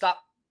right, let's stop.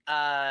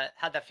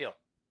 How'd that feel?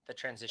 The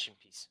transition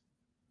piece.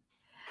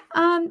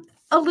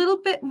 A little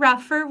bit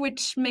rougher,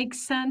 which makes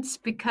sense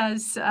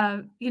because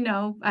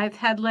I've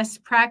had less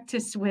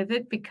practice with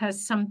it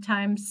because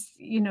sometimes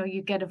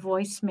you get a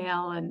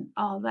voicemail and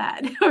all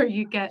that, or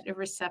you get a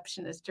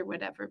receptionist or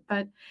whatever.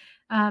 But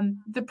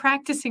the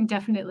practicing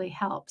definitely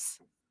helps.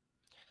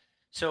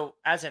 So,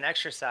 as an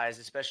exercise,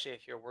 especially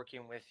if you're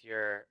working with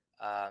your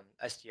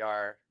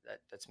SDR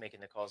that's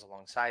making the calls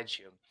alongside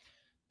you,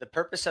 the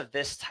purpose of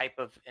this type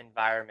of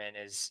environment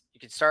is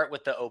you can start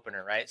with the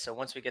opener, right? So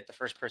once we get the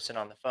first person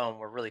on the phone,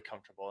 we're really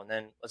comfortable. And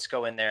then let's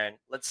go in there and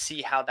let's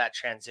see how that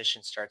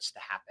transition starts to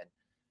happen.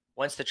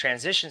 Once the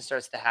transition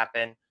starts to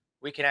happen,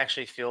 we can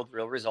actually field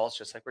real results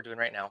just like we're doing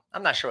right now.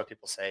 I'm not sure what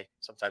people say.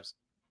 Sometimes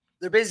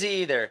they're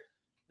busy,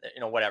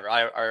 whatever.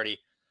 I already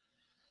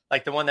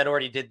like the one that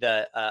already did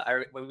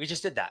we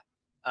just did that.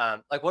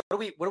 Like what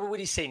would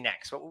he say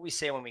next? What would we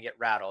say when we get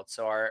rattled?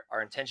 So our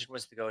intention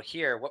was to go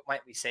here. What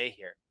might we say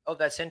here? Oh,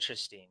 that's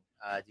interesting.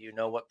 Do you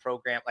know what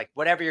program, like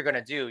whatever you're going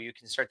to do, you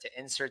can start to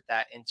insert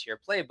that into your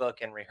playbook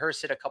and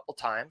rehearse it a couple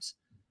times.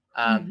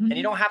 And you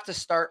Hmm. don't have to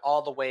start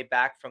all the way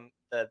back from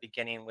the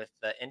beginning with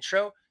the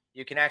intro.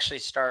 You can actually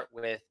start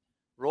with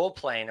role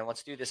playing. And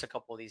let's do this a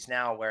couple of these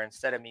now, where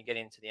instead of me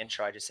getting to the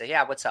intro, I just say,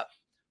 yeah, what's up?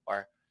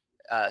 Or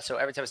so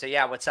every time I say,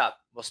 yeah, what's up?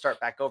 We'll start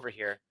back over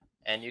here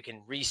and you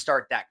can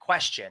restart that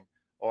question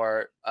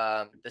or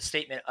the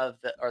statement of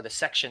the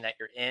section that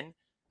you're in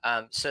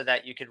so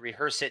that you could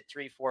rehearse it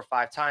 3, 4,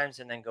 5 times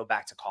and then go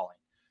back to calling.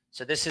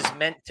 So this is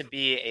meant to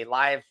be a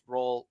live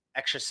role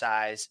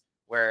exercise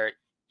where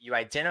you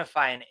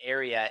identify an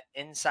area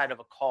inside of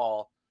a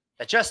call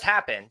that just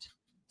happened,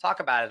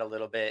 talk about it a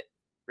little bit,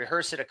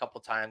 rehearse it a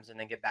couple times, and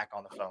then get back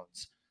on the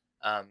phones.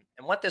 And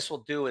what this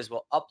will do is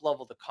we'll up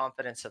level the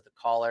confidence of the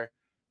caller.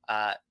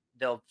 uh,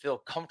 they'll feel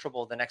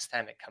comfortable the next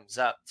time it comes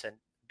up to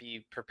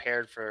be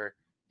prepared for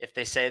if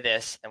they say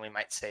this, then we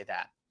might say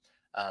that.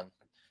 Um,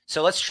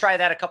 so let's try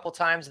that a couple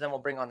times and then we'll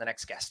bring on the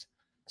next guest.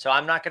 So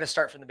I'm not going to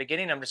start from the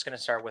beginning. I'm just going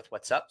to start with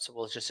what's up. So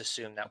we'll just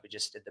assume that we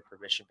just did the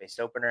permission-based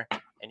opener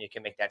and you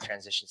can make that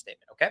transition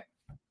statement. Okay.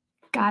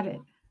 Got it.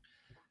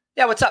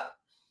 Yeah. What's up?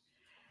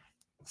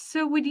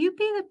 So, would you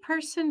be the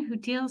person who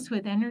deals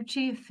with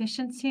energy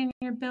efficiency in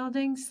your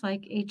buildings,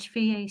 like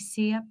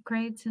HVAC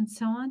upgrades and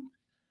so on?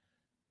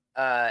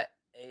 Uh,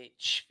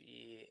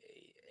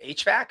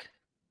 HVAC?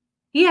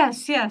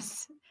 Yes,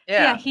 yes.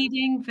 Yeah, Yeah.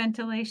 heating,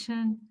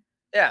 ventilation.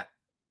 Yeah.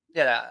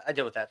 Yeah. I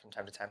deal with that from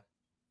time to time.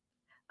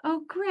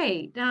 Oh,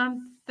 great.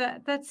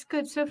 That's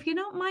good. So, if you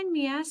don't mind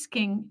me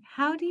asking,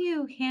 how do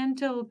you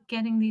handle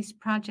getting these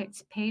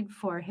projects paid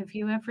for? Have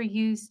you ever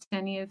used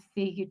any of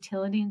the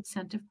utility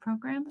incentive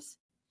programs?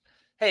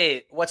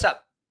 Hey, what's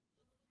up?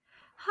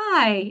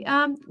 Hi.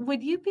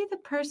 Would you be the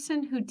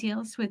person who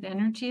deals with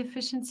energy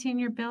efficiency in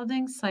your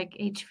buildings, like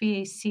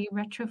HVAC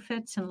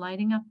retrofits and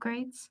lighting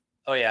upgrades?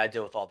 Oh yeah. I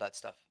deal with all that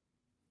stuff.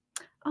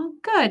 Oh,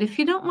 good. If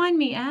you don't mind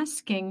me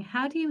asking,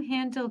 how do you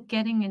handle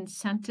getting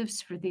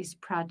incentives for these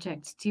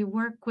projects? Do you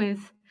work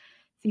with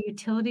the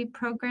utility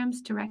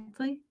programs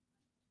directly?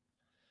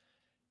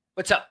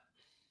 What's up?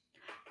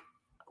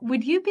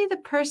 Would you be the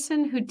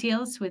person who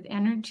deals with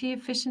energy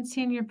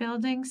efficiency in your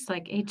buildings,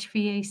 like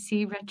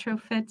HVAC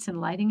retrofits and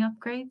lighting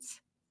upgrades?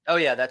 Oh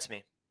yeah. That's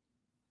me.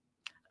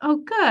 Oh,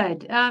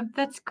 good.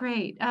 That's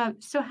great.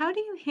 So, how do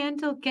you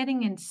handle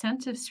getting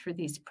incentives for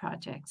these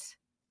projects?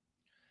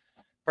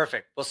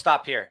 Perfect. We'll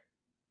stop here.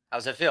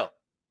 How's it feel?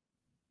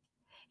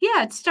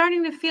 Yeah, it's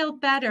starting to feel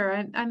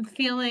better. I'm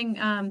feeling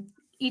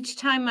each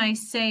time I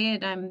say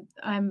it,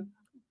 I'm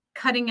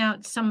cutting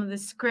out some of the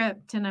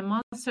script, and I'm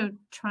also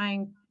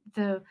trying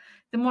the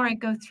more I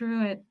go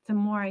through it, the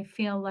more I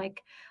feel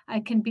like I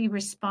can be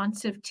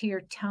responsive to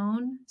your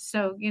tone.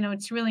 So,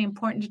 it's really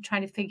important to try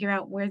to figure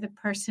out where the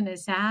person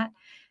is at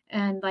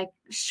and like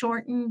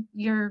shorten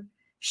your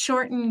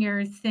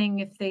thing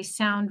if they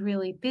sound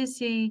really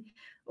busy,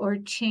 or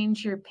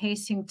change your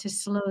pacing to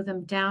slow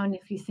them down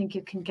if you think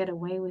you can get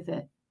away with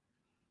it.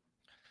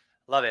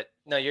 Love it.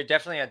 No, you're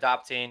definitely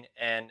adopting,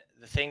 and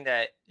the thing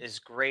that is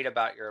great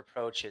about your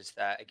approach is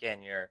that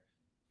again, your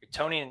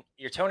tone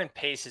and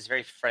pace is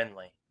very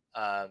friendly.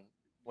 Um,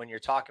 when you're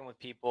talking with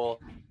people,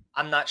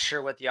 I'm not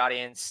sure what the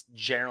audience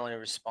generally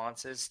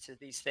responses to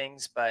these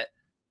things, but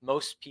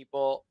most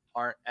people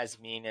aren't as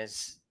mean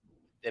as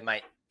they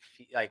might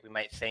like we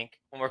might think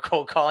when we're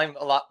cold calling.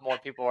 A lot more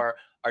people are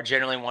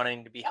generally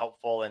wanting to be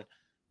helpful, and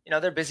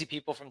they're busy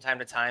people from time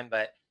to time,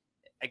 but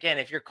again,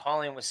 if you're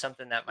calling with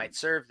something that might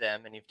serve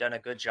them and you've done a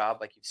good job,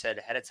 like you've said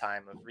ahead of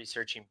time, of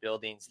researching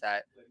buildings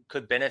that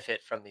could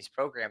benefit from these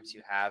programs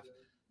you have,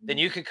 then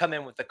you could come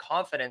in with the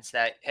confidence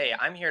that, hey,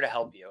 I'm here to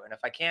help you. And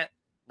if I can't,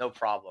 no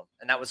problem.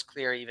 And that was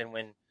clear even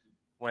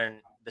when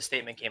the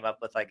statement came up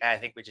with like, I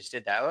think we just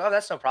did that. Oh,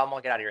 that's no problem.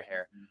 I'll get out of your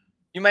hair.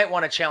 You might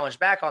want to challenge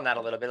back on that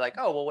a little bit, like,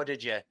 oh, well,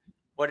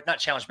 what not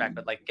challenge back,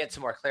 but like get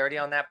some more clarity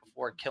on that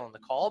before killing the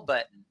call.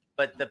 But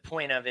the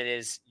point of it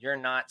is you're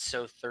not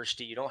so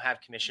thirsty. You don't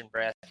have commission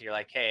breath. You're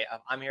like, hey,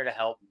 I'm here to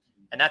help.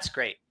 And that's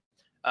great.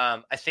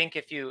 I think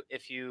if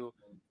you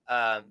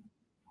um,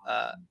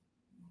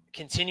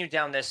 continue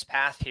down this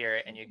path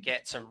here and you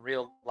get some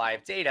real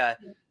live data,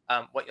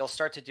 what you'll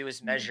start to do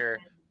is measure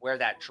where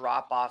that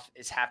drop off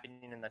is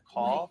happening in the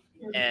call,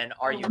 and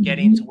are you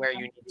getting to where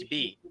you need to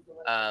be?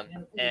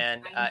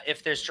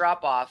 If there's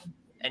drop off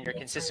and you're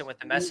consistent with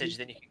the message,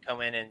 then you can come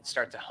in and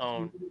start to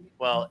hone.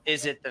 Well,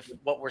 is it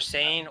what we're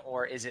saying,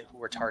 or is it who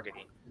we're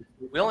targeting?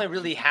 We only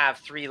really have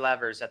 3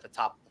 levers at the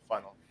top of the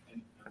funnel: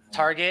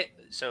 target,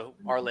 so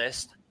our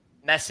list;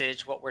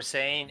 message, what we're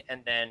saying;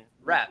 and then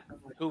rep,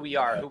 who we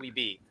are, who we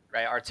be,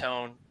 right? Our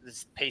tone,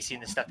 this pacing,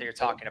 the stuff that you're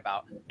talking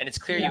about. And it's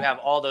clear you have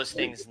all those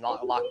things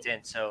locked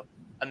in. So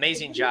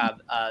amazing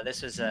job.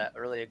 This was a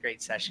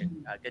great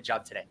session. Good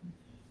job today.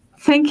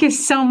 Thank you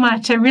so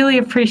much. I really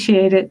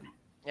appreciate it.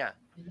 Yeah.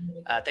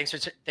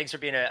 Thanks for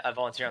being a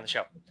volunteer on the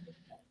show.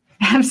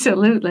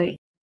 Absolutely.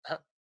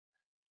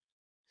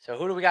 So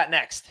who do we got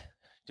next?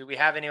 Do we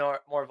have any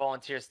more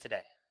volunteers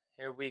today?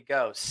 Here we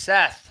go.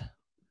 Seth,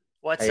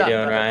 what's up? How you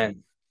doing,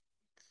 Ryan?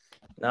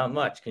 Not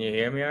much. Can you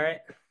hear me all right?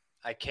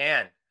 I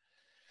can.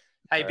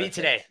 How you be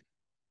today?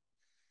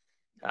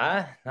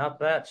 Not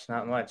much.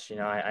 Not much.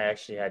 I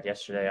actually had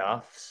yesterday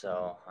off,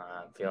 so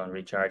I'm feeling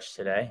recharged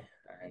today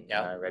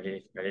and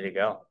ready to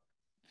go.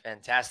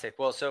 Fantastic.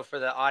 Well, so for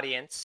the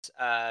audience,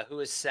 who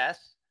is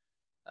Seth?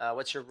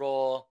 What's your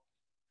role?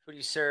 Who do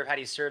you serve? How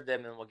do you serve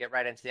them? And we'll get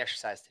right into the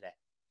exercise today.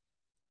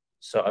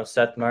 So I'm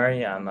Seth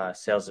Murray. I'm a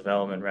sales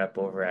development rep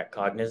over at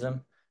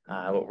Cognism.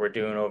 What we're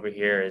doing over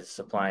here is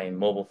supplying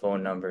mobile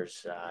phone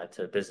numbers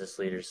to business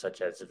leaders,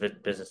 such as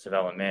business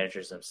development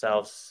managers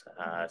themselves,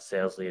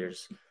 sales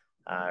leaders,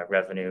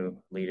 revenue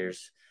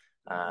leaders,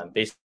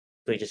 basically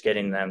just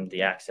getting them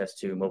the access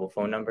to mobile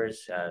phone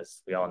numbers.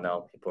 As we all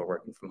know, people are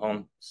working from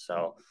home.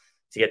 So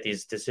to get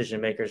these decision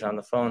makers on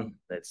the phone,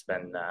 it's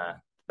been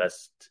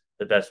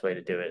the best way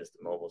to do it is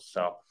the mobile.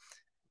 So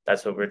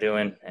that's what we're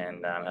doing,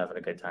 and I'm having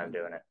a good time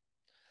doing it.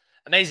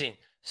 Amazing.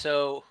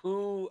 So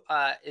who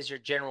is your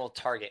general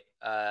target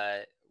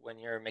when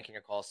you're making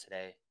your calls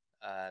today?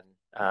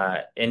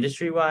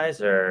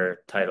 Industry-wise or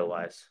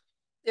title-wise?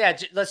 Yeah,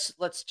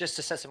 let's just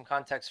to set some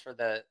context for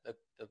the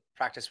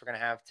practice we're going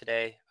to have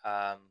today.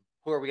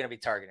 Who are we going to be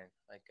targeting?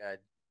 Like,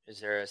 is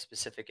there a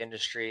specific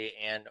industry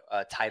and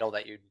a title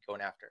that you'd be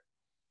going after?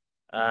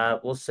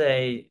 We'll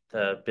say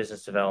the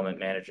business development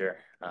manager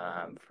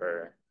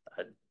for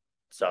a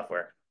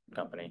software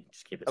company.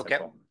 Just keep it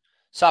simple.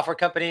 Software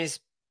companies,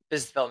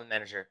 business development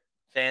manager.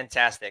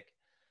 Fantastic.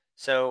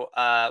 So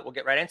we'll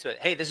get right into it.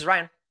 Hey, this is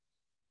Ryan.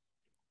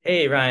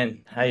 Hey,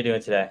 Ryan. How you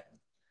doing today?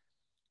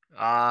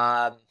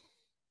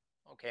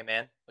 Okay,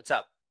 man. What's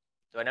up?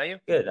 Do I know you?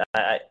 Good.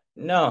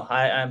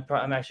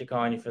 I'm actually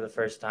calling you for the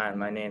first time.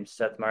 My name's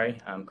Seth Murray.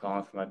 I'm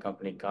calling from my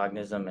company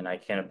Cognism, and I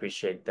can't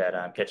appreciate that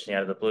I'm catching you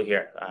out of the blue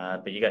here.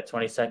 But you got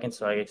 20 seconds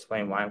so I can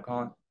explain why I'm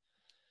calling?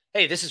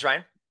 Hey, this is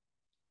Ryan.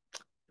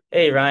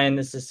 Hey, Ryan.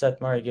 This is Seth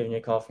Murray giving you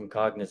a call from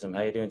Cognism.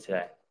 How you doing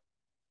today?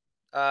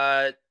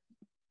 I'm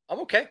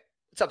okay.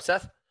 What's up,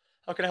 Seth?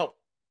 How can I help?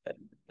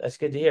 That's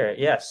good to hear.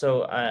 Yeah.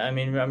 So, I'm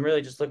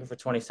really just looking for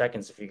 20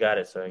 seconds if you got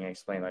it so I can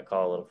explain my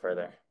call a little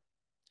further.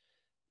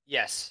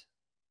 Yes.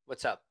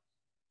 What's up?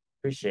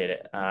 Appreciate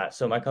it.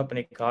 So my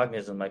company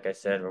Cognism, like I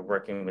said, we're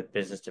working with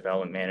business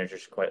development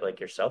managers quite like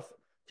yourself,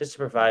 just to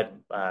provide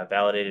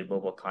validated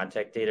mobile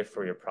contact data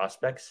for your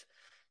prospects.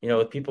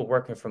 With people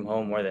working from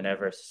home more than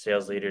ever,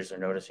 sales leaders are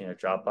noticing a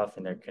drop-off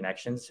in their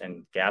connections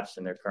and gaps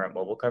in their current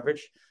mobile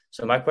coverage.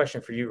 So my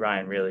question for you,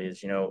 Ryan, really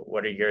is,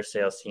 what are your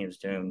sales teams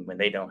doing when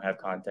they don't have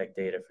contact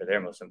data for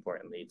their most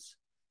important leads?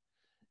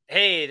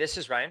 Hey, this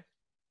is Ryan.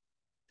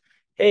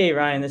 Hey,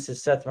 Ryan, this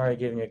is Seth Murray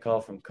giving you a call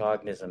from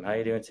Cognism. How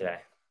you doing today?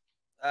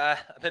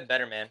 I've been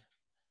better, man.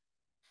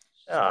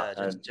 Just Ah,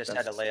 uh, just just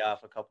had to lay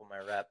off a couple of my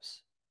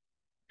reps.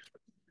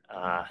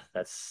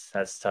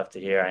 that's tough to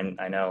hear.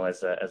 I know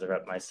as a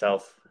rep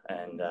myself,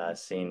 and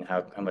seeing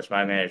how much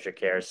my manager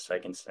cares, I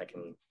can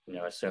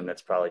assume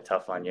that's probably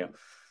tough on you.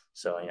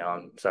 So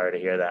I'm sorry to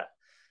hear that.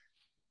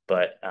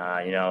 But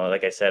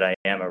like I said, I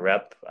am a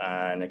rep,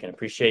 and I can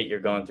appreciate you're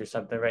going through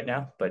something right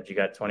now. But you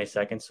got 20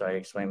 seconds, so I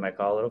explain my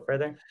call a little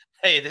further.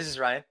 Hey, this is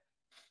Ryan.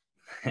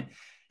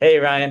 Hey,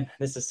 Ryan,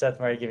 this is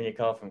Seth Murray giving you a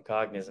call from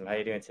Cognism. How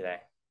you doing today?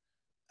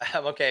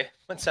 I'm okay.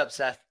 What's up,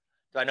 Seth?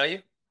 Do I know you?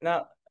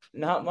 No,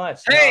 not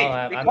much. No,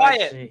 Hey, be I'm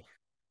quiet. actually.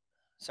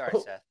 Sorry, Oh,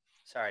 Seth.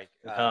 Sorry.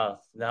 no.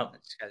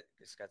 I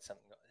just got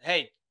something going.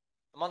 Hey,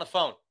 I'm on the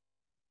phone.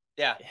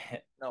 Yeah.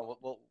 No,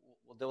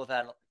 we'll deal with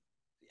that.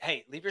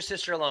 Hey, leave your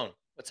sister alone.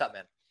 What's up,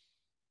 man?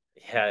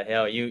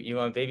 Yeah, you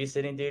on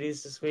babysitting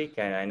duties this week?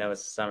 I know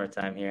it's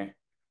summertime here.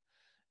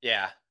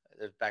 Yeah,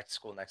 they're back to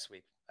school next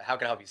week. How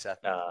can I help you, Seth?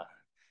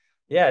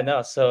 Yeah,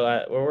 no.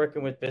 So we're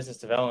working with business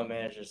development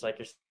managers like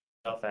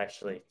yourself,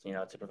 actually,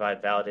 to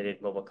provide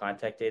validated mobile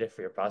contact data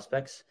for your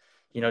prospects.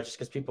 Just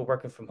because people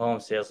working from home,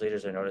 sales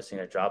leaders are noticing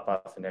a drop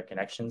off in their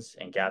connections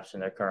and gaps in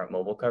their current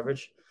mobile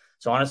coverage.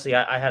 So honestly,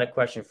 I had a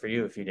question for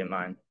you, if you didn't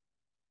mind.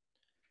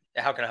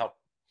 Yeah, how can I help?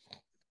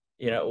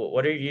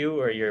 What are you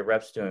or your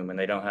reps doing when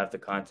they don't have the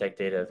contact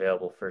data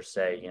available for,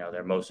 say,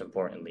 their most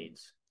important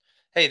leads?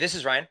 Hey, this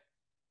is Ryan.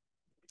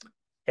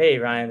 Hey,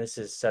 Ryan, this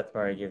is Seth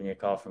Murray giving you a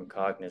call from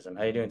Cognism.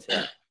 How you doing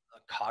today?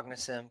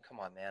 Cognism? Come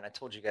on, man. I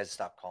told you guys to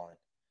stop calling.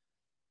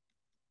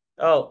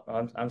 Oh,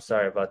 I'm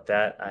sorry about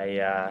that.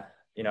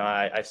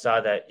 I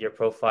saw that your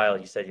profile,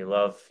 you said you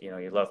love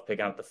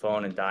picking up the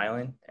phone and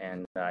dialing,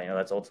 and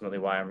that's ultimately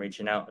why I'm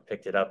reaching out. I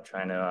picked it up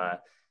trying to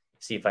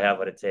see if I have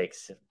what it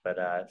takes. But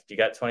if you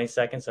got 20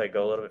 seconds, so I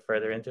go a little bit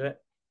further into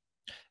it.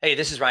 Hey,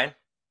 this is Ryan.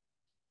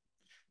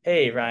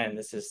 Hey, Ryan,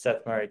 this is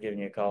Seth Murray giving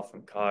you a call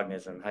from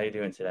Cognism. How you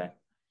doing today?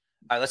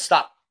 All right, let's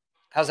stop.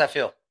 How's that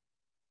feel?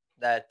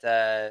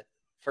 That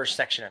first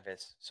section of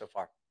his so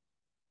far.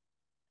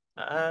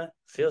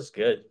 Feels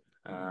good.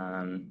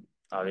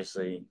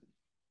 Obviously,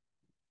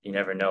 you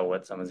never know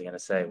what someone's going to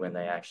say when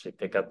they actually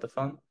pick up the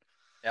phone.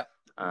 Yep.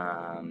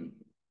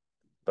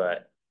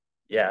 But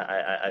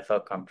yeah, I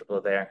felt comfortable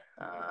there.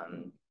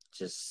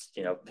 Just,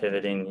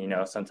 pivoting,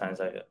 sometimes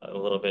a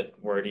little bit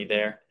wordy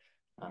there.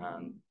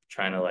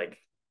 Trying to like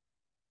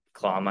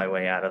claw my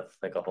way out of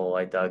like a hole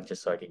I dug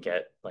just so I could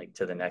get like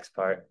to the next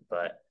part.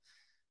 But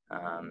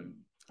I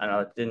don't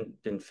know,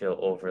 it didn't feel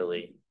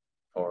overly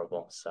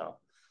horrible. So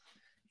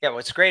yeah,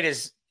 what's great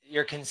is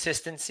your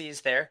consistency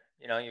is there.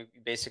 You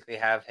basically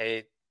have,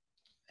 hey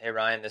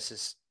Ryan, this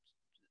is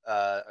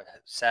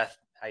Seth.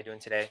 How you doing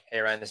today? Hey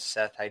Ryan, this is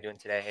Seth. How you doing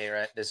today? Hey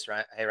Ryan, this is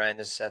Ryan. Hey Ryan,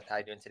 this is Seth. How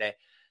you doing today?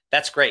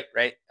 That's great,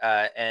 right?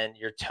 And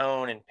your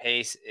tone and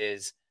pace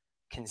is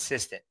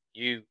consistent.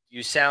 You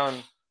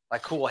sound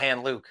like Cool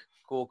Hand Luke,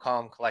 cool,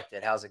 calm,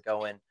 collected. How's it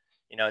going?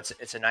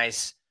 It's a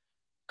nice,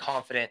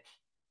 confident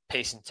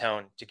pace and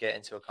tone to get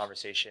into a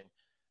conversation.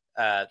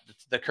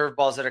 The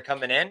curveballs that are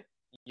coming in,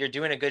 you're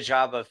doing a good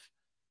job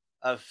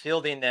of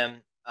fielding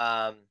them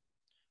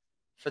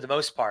for the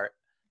most part.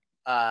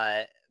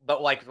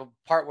 But like the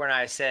part where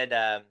I said,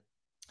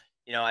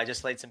 I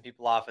just laid some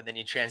people off, and then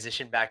you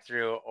transition back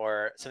through,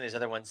 or some of these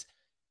other ones.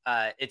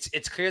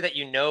 It's clear that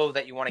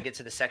that you want to get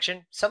to the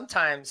section.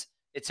 Sometimes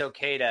it's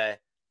okay to,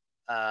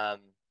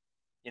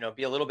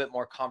 be a little bit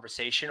more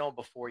conversational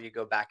before you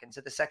go back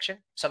into the section.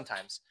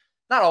 Sometimes,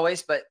 not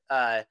always, but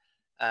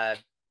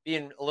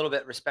being a little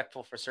bit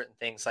respectful for certain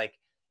things. Like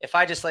if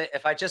I just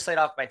laid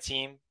off my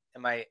team,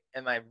 am I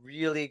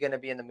really going to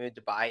be in the mood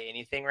to buy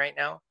anything right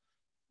now?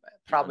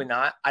 Probably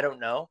not. I don't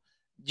know.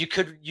 You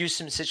could use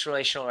some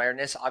situational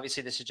awareness.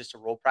 Obviously, this is just a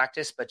role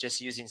practice, but just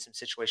using some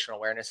situational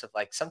awareness of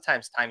like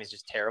sometimes time is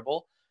just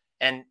terrible.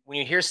 And when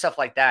you hear stuff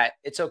like that,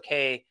 it's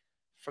okay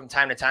from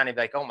time to time to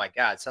be like, oh my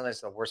God, sometimes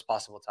it's the worst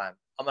possible time.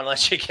 I'm going to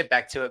let you get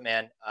back to it,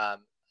 man.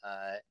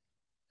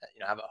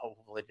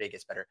 Hopefully today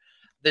gets better.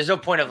 There's no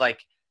point of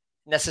like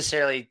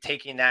necessarily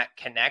taking that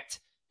connect.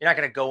 You're not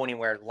going to go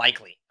anywhere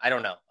likely. I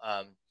don't know.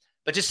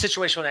 But just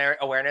situational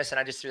awareness. And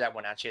I just threw that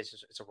one at you.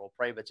 It's a role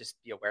play, but just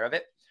be aware of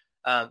it.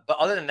 But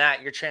other than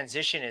that, your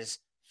transition is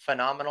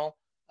phenomenal.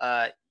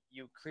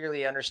 You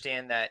clearly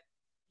understand that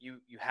you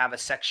have a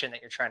section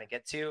that you're trying to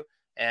get to,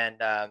 and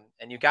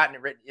you've gotten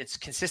it written. It's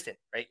consistent,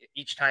 right?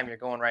 Each time you're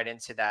going right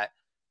into that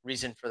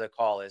reason for the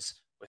call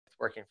is with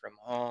working from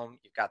home.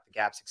 You've got the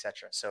gaps,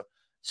 etc.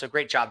 So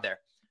great job there.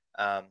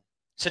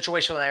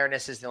 Situational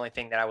awareness is the only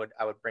thing that I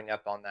would bring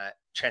up on that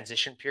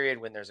transition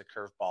period when there's a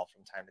curveball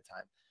from time to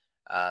time.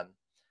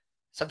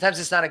 Sometimes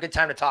it's not a good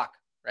time to talk,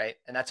 right?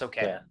 And that's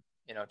okay. yeah.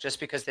 Just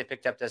because they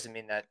picked up doesn't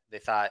mean that they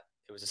thought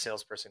it was a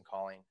salesperson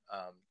calling,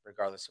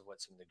 regardless of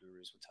what some of the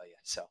gurus would tell you.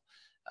 So,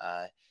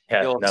 I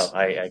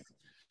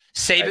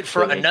save I it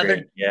for fully another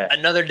agree. Yeah.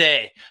 another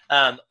day.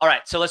 All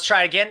right, so let's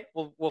try again.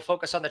 We'll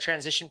focus on the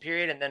transition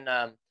period, and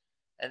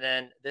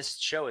then this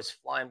show is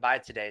flying by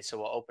today, so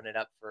we'll open it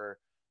up for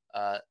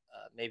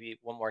maybe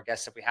one more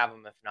guest if we have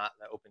them. If not,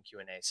 the open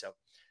Q&A. So,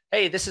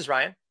 hey, this is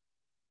Ryan.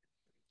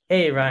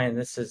 Hey, Ryan,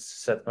 this is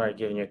Seth Murray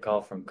giving you a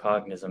call from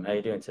Cognism. How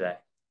you doing today?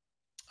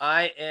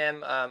 I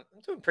am I'm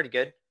doing pretty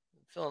good.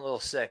 I'm feeling a little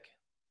sick,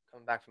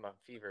 coming back from a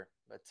fever.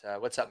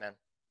 But what's up, man?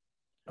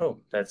 Oh,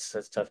 that's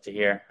tough to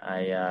hear.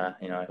 I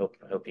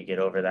hope you get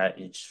over that.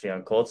 You just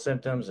feeling cold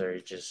symptoms, or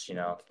you just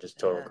total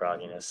Yeah,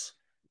 grogginess?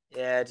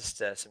 yeah, just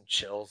some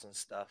chills and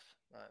stuff.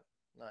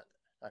 Not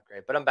not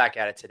great. But I'm back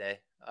at it today.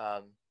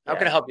 How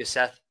can I Yeah, help you,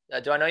 Seth?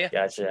 Do I know you?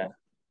 gotcha.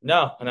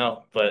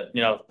 No, but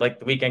like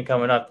the weekend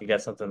coming up, you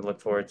got something to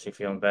look forward to,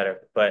 feeling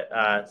better.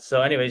 But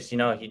so anyways, you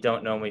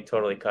don't know me,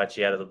 totally caught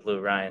you out of the blue,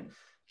 Ryan.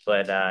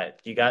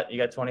 But you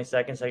got 20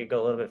 seconds. I could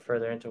go a little bit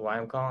further into why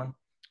I'm calling.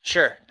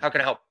 Sure. How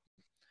can I help?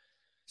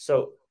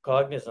 So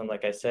Cognism,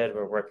 like I said,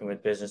 we're working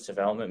with business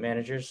development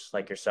managers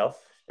like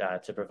yourself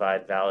to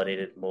provide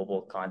validated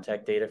mobile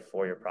contact data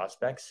for your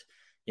prospects.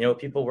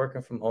 People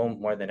working from home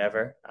more than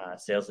ever,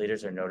 sales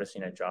leaders are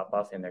noticing a drop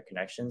off in their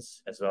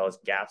connections as well as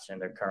gaps in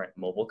their current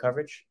mobile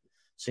coverage.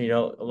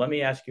 So, let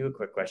me ask you a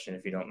quick question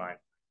if you don't mind.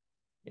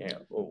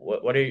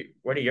 What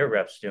are your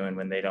reps doing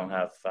when they don't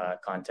have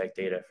contact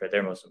data for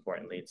their most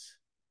important leads?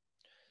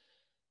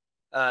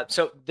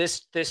 So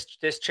this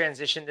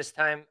transition this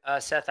time,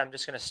 Seth, I'm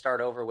just going to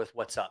start over with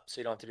what's up, so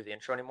you don't have to do the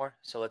intro anymore.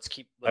 So Okay.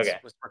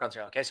 let's work on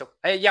zero. Okay. So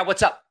hey, yeah,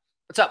 what's up?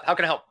 What's up? How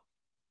can I help?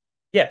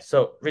 Yeah,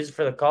 so reason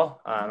for the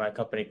call, my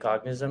company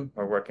Cognism,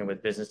 we're working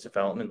with business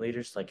development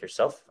leaders like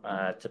yourself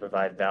to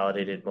provide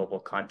validated mobile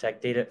contact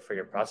data for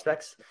your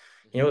prospects.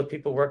 With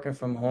people working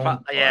from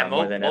home Yeah,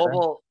 more than ever.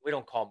 mobile. We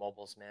don't call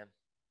mobiles, man.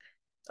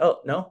 Oh,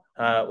 no?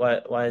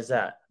 Why is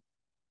that?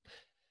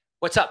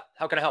 What's up?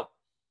 How can I help?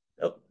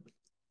 Oh,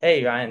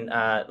 hey, Ryan.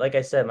 Like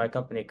I said, my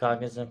company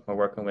Cognism, we're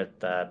working with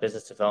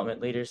business development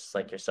leaders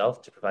like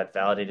yourself to provide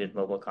validated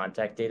mobile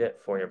contact data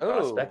for your Oh,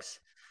 prospects.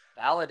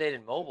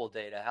 validated mobile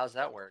data. How's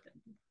that work?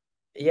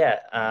 Yeah.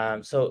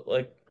 So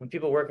like when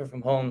people working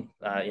from home,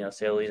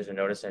 sales leaders are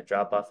noticing a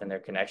drop off in their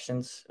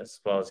connections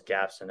as well as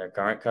gaps in their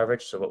current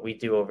coverage. So what we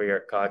do over here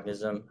at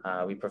Cognism,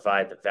 we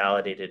provide the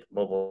validated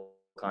mobile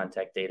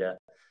contact data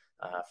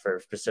for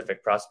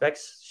specific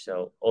prospects.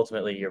 So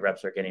ultimately, your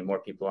reps are getting more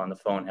people on the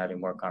phone, having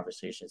more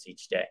conversations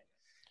each day.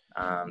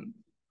 Um,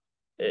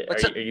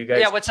 What's up? are you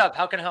Yeah, guys? what's up?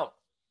 How can I help?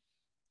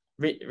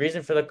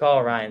 Reason for the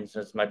call, Ryan,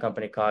 is my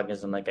company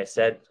Cognism. Like I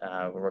said,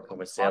 we're working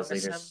with sales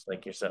Cognizant? leaders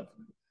like yourself.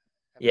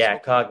 Have we Yeah, spoken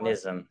before?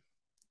 Cognism.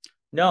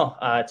 No,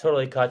 I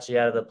totally caught you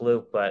out of the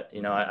blue, but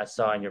I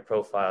saw in your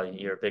profile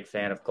you're a big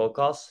fan of cold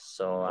calls.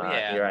 So Oh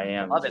yeah, here I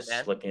am, love it,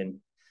 just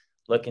man.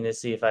 looking to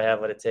see if I have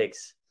what it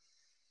takes.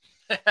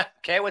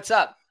 Okay, what's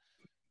up?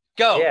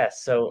 Go. Yeah,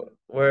 so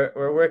we're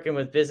working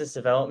with business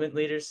development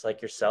leaders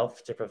like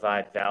yourself to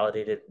provide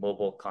validated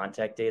mobile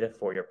contact data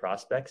for your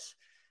prospects.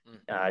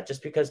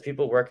 Just because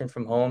people working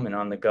from home and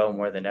on the go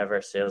more than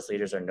ever, sales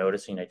leaders are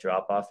noticing a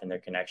drop off in their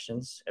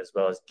connections as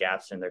well as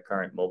gaps in their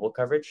current mobile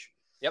coverage.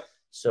 Yep.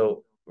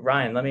 So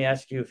Ryan, let me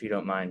ask you if you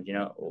don't mind.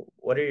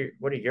 What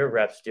are your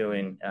reps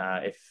doing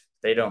if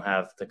they don't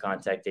have the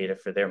contact data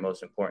for their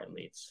most important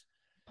leads?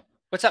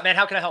 What's up, man?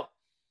 How can I help?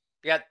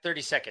 You got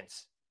 30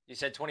 seconds. You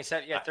said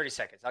 27. You got 30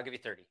 seconds. I'll give you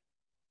 30.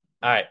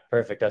 All right,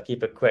 perfect. I'll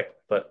keep it quick.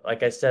 But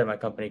like I said, my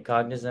company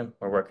Cognism,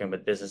 we're working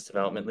with business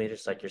development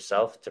leaders like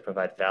yourself to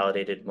provide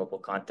validated mobile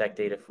contact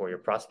data for your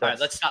All prospects. right,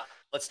 let's stop.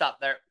 Let's stop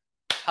there.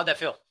 How'd that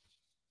feel?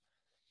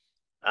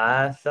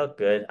 I felt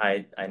good.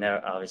 I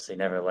obviously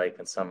never like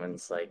when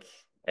someone's like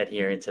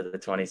adhering to the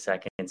 20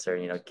 seconds or,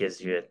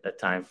 gives you a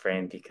time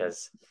frame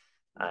because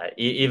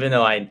even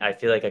though I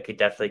feel like I could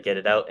definitely get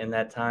it out in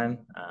that time,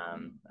 I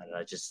don't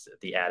know, just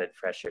the added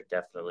pressure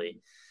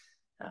definitely,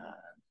 uh,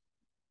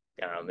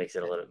 I don't know, makes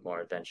it a little bit more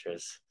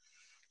adventurous.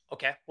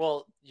 Okay.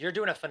 Well, you're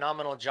doing a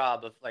phenomenal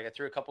job of I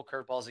threw a couple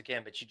curveballs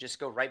again, but you just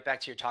go right back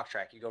to your talk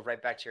track. You go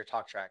right back to your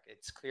talk track.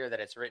 It's clear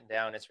that it's written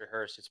down, it's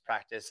rehearsed, it's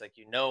practiced. Like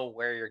you know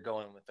where you're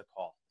going with the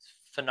call. It's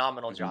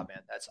phenomenal Mm-hmm. job,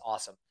 man. That's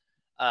awesome.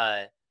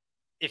 Uh,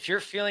 if you're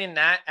feeling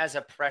that as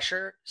a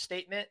pressure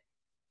statement,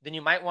 then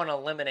you might want to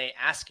eliminate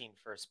asking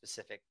for a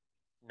specific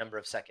number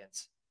of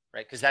seconds,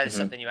 right? Because that is Mm-hmm.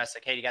 something you ask,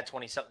 like, hey, you got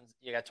 20 something,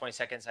 you got 20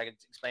 seconds, I could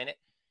explain it.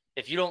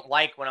 If you don't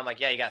like when I'm like,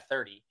 yeah, you got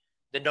 30,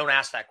 then don't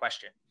ask that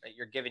question. Right?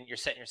 You're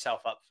setting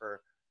yourself up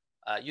for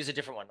use a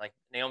different one. Like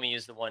Naomi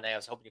used the one. I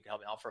was hoping you could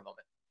help me out for a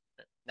moment.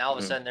 Now all of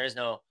a sudden there's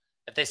no.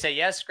 If they say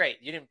yes, great.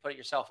 You didn't put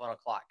yourself on a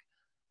clock.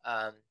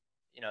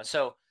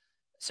 So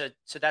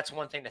that's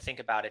one thing to think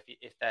about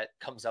if that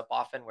comes up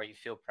often where you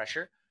feel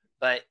pressure.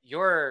 But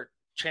your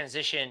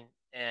transition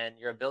and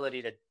your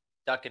ability to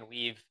duck and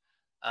weave,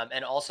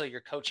 and also your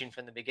coaching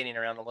from the beginning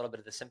around a little bit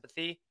of the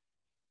sympathy,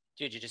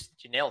 dude,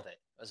 you nailed it.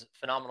 It was a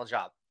phenomenal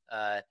job.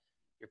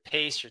 Your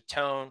pace, your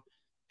tone,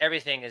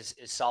 everything is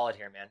solid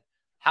here, man.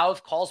 How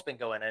have calls been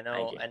going? I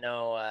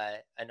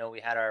know we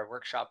had our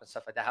workshop and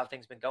stuff like that. How have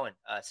things been going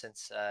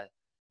since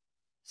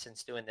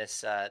doing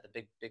this the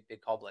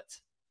big call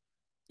blitz?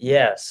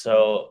 Yeah,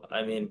 so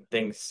I mean,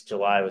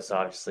 July was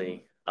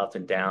obviously up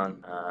and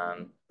down,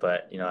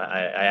 but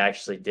I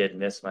actually did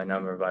miss my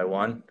number by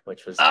one,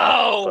 which was tough.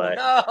 Oh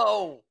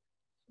no!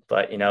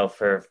 but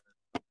for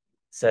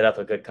set up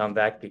a good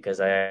comeback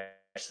because I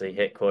actually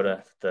hit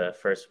quota the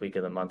first week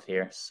of the month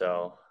here.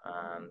 So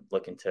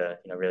looking to,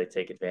 really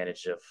take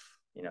advantage of,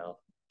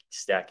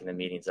 stacking the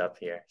meetings up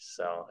here.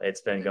 So it's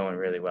been going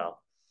really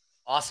well.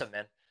 Awesome,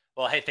 man.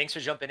 Well, hey, thanks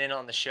for jumping in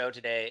on the show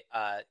today.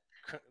 I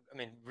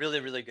mean, really,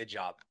 really good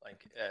job.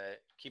 Like,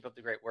 keep up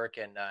the great work.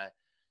 And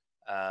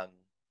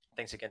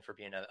thanks again for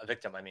being a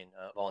victim. I mean,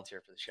 a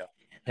volunteer for the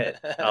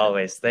show.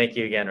 Always. Thank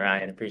you again,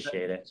 Ryan.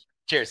 Appreciate it.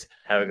 Cheers.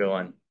 Have a good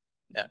one.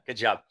 Yeah, good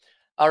job.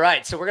 All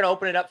right, so we're going to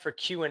open it up for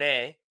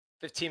Q&A.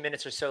 15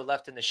 minutes or so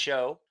left in the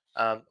show.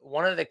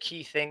 One of the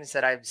key things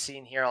that I've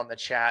seen here on the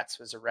chats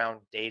was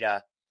around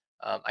data.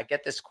 I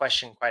get this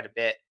question quite a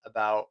bit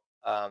about,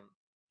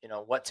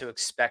 what to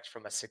expect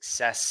from a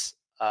success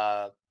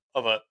of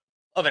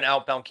an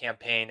outbound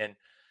campaign. And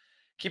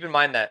keep in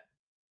mind that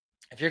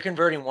if you're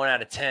converting 1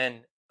 out of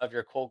 10 of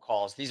your cold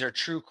calls, these are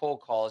true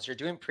cold calls, you're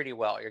doing pretty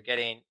well. You're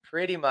getting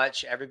pretty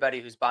much everybody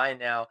who's buying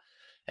now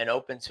and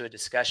open to a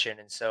discussion.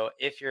 And so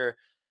if you're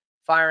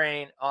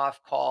firing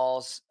off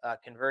calls,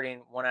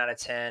 converting 1 out of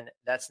 10,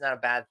 that's not a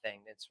bad thing.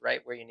 It's right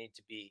where you need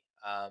to be.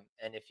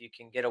 And if you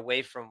can get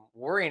away from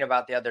worrying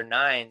about the other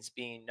 9s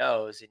being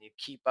no's and you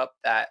keep up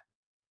that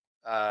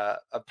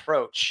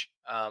approach,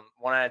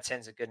 1 out of 10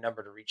 is a good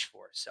number to reach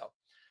for. So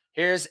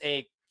here's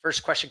a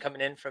first question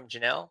coming in from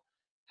Janelle.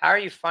 How are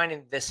you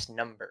finding this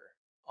number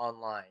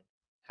online?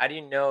 How do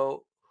you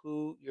know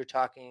who you're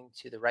talking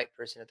to, the right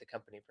person at the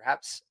company?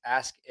 Perhaps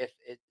ask if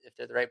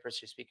they're the right person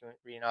you're speaking with,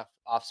 reading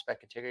off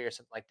spec category or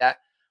something like that.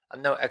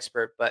 I'm no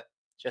expert, but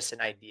just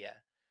an idea.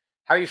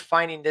 How are you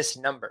finding this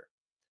number?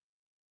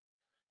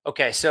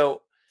 Okay,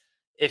 so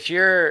if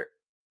you're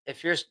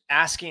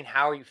asking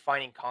how are you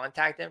finding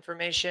contact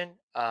information,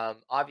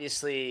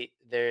 obviously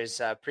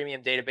there's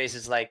premium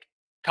databases like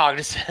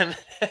Cognizant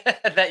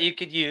that you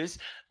could use.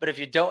 But if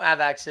you don't have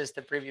access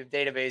to premium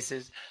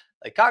databases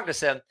like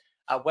Cognizant,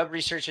 web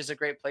research is a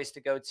great place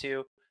to go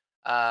to.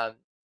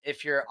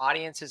 If your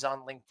audience is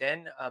on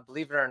LinkedIn,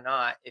 believe it or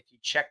not, if you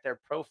check their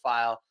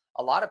profile,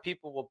 a lot of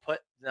people will put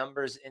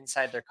numbers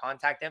inside their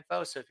contact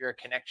info. So if you're a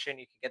connection,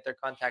 you can get their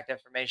contact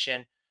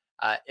information.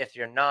 If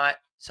you're not,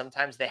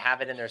 sometimes they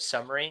have it in their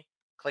summary.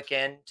 Click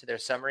in to their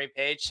summary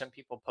page. Some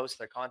people post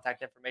their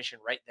contact information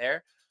right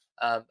there.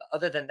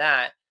 Other than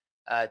that,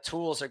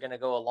 tools are going to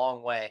go a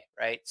long way,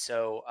 right?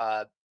 So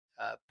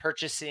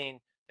purchasing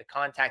the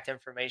contact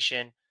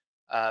information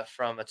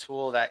from a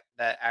tool that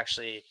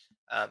actually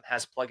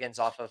has plugins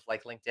off of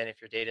like LinkedIn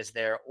if your data is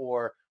there,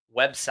 or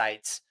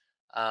websites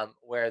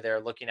where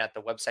they're looking at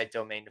the website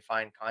domain to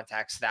find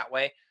contacts that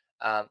way.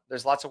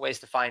 There's lots of ways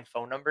to find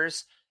phone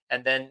numbers.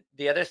 And then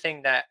the other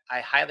thing that I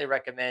highly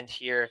recommend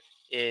here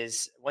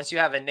is once you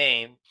have a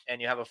name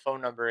and you have a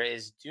phone number,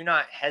 is do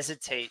not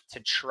hesitate to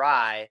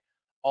try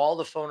all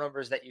the phone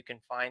numbers that you can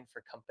find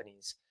for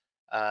companies.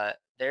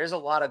 There's a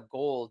lot of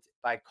gold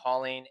by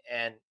calling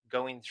and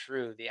going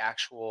through the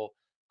actual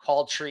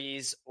call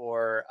trees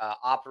or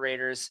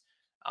operators.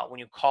 When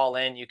you call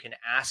in, you can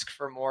ask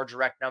for more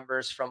direct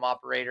numbers from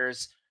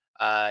operators,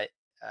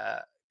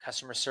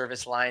 customer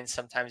service lines.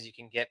 Sometimes you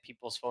can get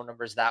people's phone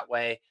numbers that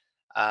way.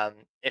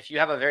 If you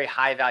have a very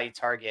high value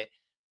target,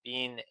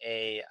 being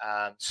a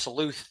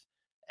sleuth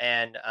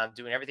and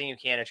doing everything you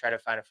can to try to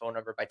find a phone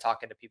number by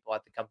talking to people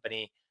at the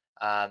company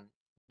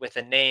with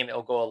a name,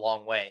 it'll go a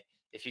long way.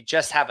 If you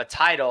just have a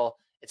title,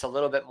 it's a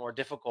little bit more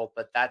difficult,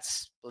 but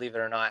that's, believe it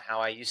or not, how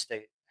I used to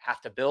have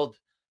to build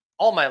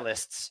all my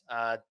lists.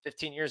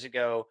 15 years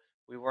ago,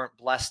 we weren't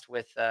blessed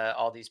with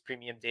all these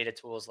premium data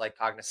tools like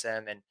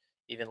Cognizant, and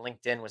even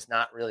LinkedIn was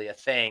not really a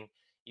thing.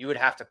 You would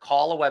have to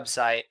call a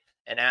website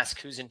and ask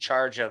who's in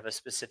charge of a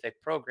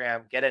specific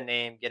program, get a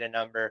name, get a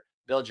number,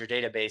 build your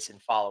database, and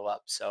follow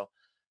up. So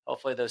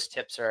hopefully those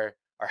tips are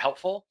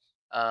helpful.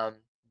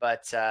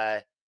 But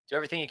do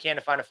everything you can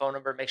to find a phone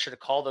number. Make sure to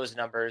call those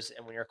numbers.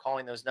 And when you're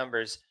calling those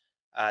numbers,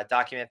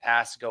 document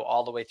paths go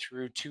all the way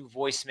through to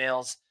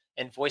voicemails.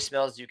 And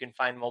voicemails, you can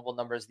find mobile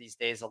numbers these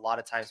days. A lot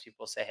of times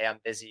people say, hey,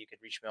 I'm busy. You could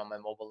reach me on my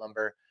mobile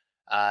number,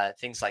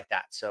 things like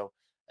that. So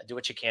do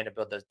what you can to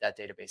build that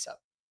database up.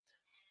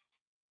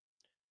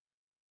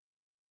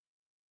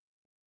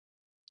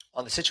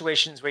 On the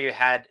situations where you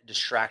had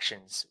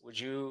distractions,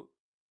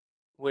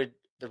 would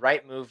the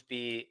right move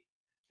be,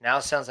 now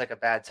sounds like a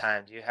bad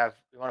time? Do you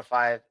want to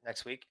 5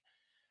 next week?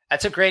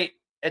 That's a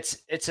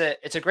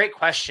great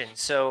question.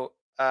 So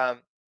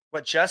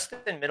what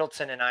Justin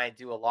Middleton and I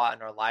do a lot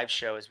in our live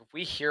show is if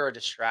we hear a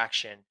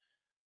distraction,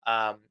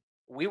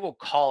 we will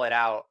call it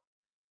out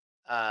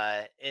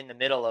in the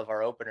middle of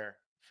our opener.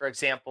 For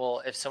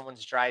example, if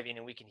someone's driving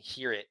and we can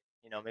hear it,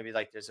 maybe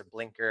like there's a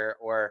blinker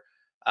or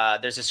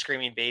there's a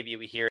screaming baby,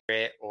 we hear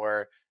it,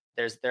 or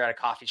they're at a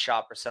coffee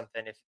shop or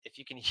something. If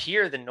you can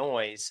hear the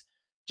noise,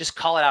 just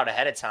call it out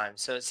ahead of time.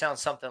 So it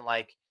sounds something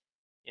like,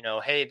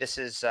 hey, this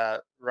is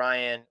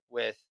Ryan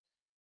with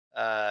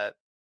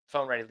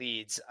Phone Ready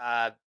Leads.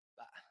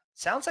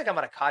 Sounds like I'm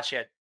going to catch you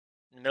in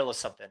the middle of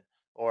something.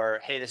 Or,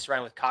 hey, this is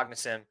Ryan with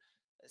Cognizant.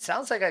 It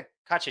sounds like I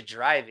caught you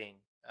driving.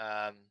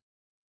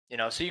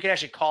 So you can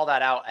actually call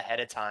that out ahead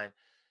of time.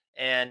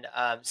 and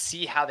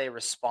see how they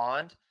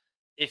respond.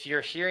 If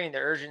you're hearing the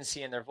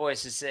urgency in their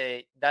voice to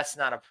say, that's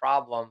not a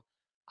problem,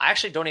 I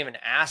actually don't even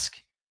ask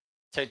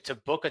to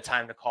book a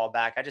time to call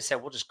back. I just say,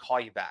 we'll just call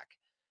you back.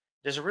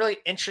 There's a really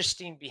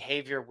interesting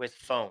behavior with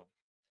phone.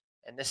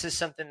 And this is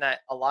something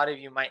that a lot of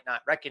you might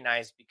not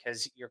recognize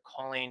because you're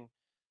calling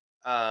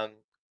um,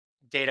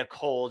 data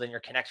cold and your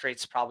connect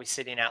rate's probably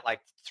sitting at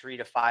like 3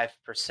 to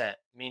 5%,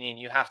 meaning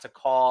you have to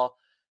call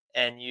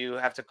and you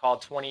have to call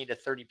 20 to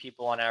 30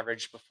 people on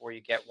average before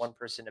you get one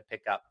person to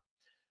pick up.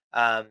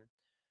 Um,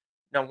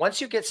 Now,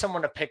 once you get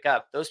someone to pick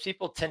up, those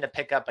people tend to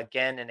pick up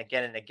again and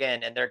again and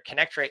again, and their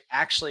connect rate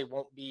actually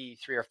won't be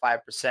 3 or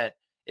 5%.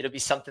 It'll be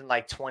something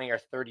like 20 or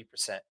 30%.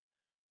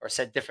 Or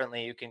said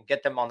differently, you can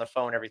get them on the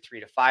phone every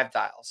 3 to 5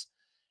 dials.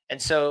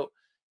 And so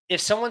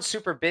if someone's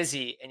super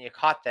busy and you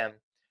caught them,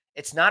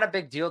 it's not a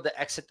big deal to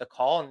exit the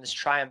call and just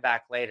try them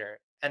back later.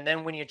 And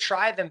then when you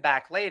try them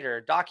back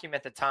later,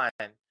 document the time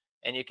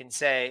and you can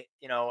say,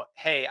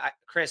 hey,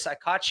 Chris, I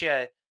caught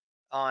you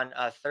on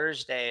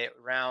Thursday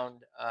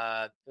around,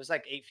 it was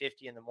like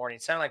 8:50 in the morning.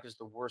 It sounded like it was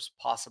the worst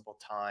possible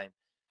time.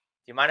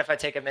 Do you mind if I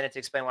take a minute to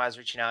explain why I was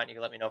reaching out and you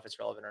can let me know if it's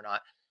relevant or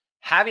not?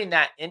 Having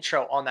that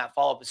intro on that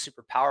follow-up is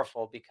super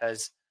powerful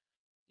because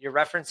you're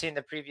referencing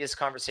the previous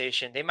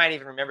conversation. They might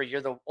even remember you're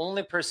the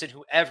only person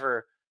who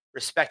ever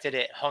respected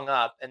it, hung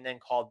up, and then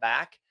called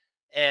back.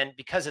 And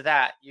because of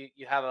that,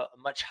 you have a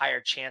much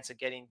higher chance of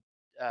getting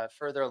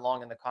further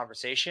along in the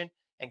conversation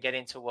and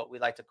getting to what we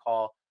like to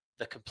call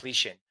the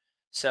completion.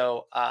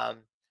 So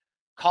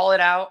call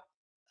it out,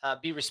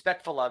 be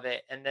respectful of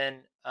it, and then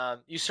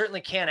you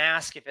certainly can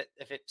ask if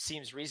it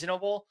seems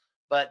reasonable.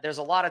 But there's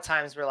a lot of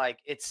times where like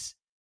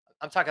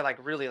I'm talking like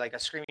really like a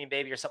screaming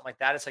baby or something like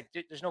that. It's like,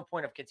 dude, there's no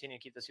point of continuing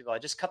to keep those people. I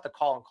just cut the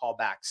call and call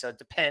back. So it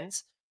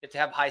depends. You have to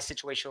have high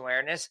situational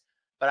awareness,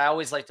 but I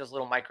always like those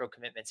little micro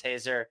commitments. Hey,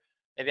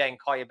 maybe I can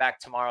call you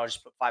back tomorrow.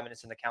 Just put 5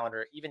 minutes in the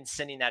calendar. Even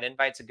sending that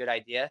invite's a good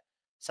idea.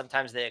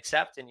 Sometimes they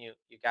accept, and you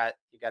got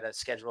a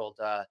scheduled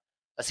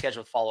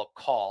follow-up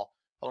call.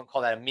 I won't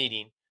call that a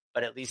meeting,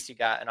 but at least you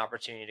got an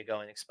opportunity to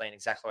go and explain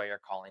exactly why you're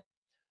calling.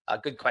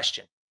 Good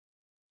question.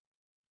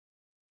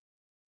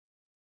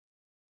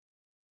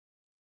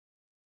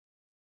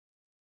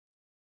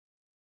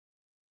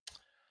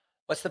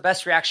 What's the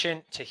best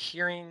reaction to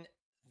hearing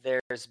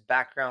there's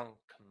background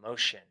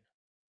commotion?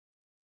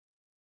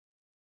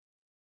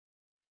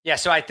 Yeah,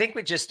 so I think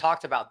we just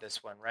talked about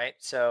this one, right?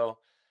 So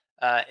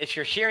if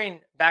you're hearing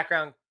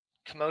background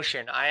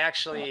commotion, I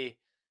actually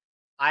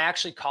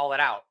call it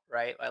out,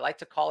 right? I like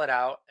to call it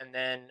out, and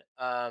then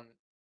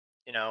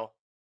you know,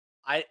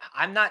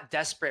 I'm not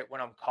desperate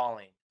when I'm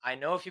calling. I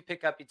know if you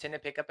pick up, you tend to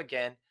pick up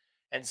again,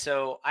 and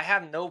so I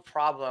have no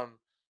problem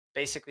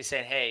basically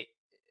saying, "Hey,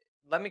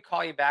 let me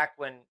call you back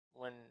when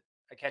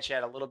I catch you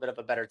at a little bit of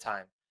a better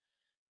time."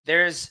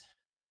 There's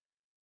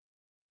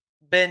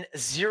been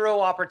zero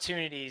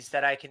opportunities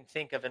that I can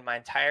think of in my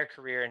entire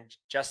career, and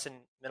Justin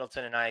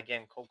Middleton and I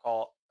again cold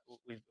call.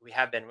 We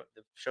have been,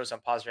 the show's on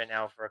pause right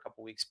now for a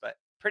couple weeks, but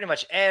pretty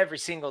much every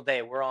single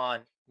day we're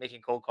on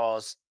making cold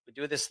calls. We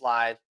do this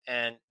live,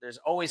 and there's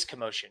always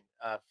commotion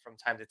from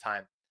time to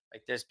time.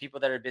 Like there's people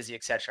that are busy,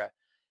 etc.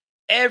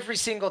 Every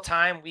single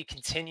time we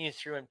continue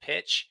through and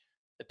pitch,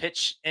 the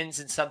pitch ends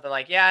in something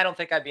like, "Yeah, I don't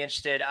think I'd be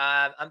interested.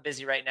 I'm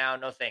busy right now.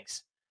 No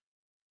thanks."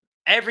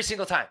 Every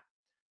single time.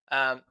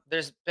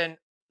 There's been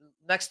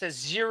next to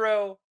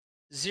zero,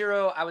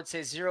 I would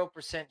say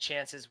 0%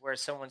 chances where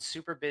someone's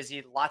super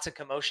busy, lots of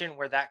commotion,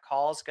 where that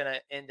call is going to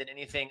end in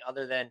anything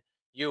other than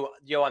yo,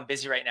 I'm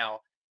busy right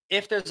now.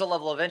 If there's a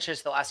level of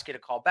interest, they'll ask you to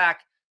call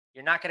back.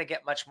 You're not going to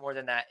get much more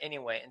than that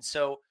anyway. And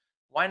so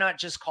why not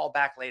just call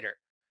back later?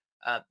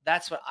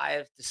 That's what I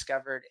have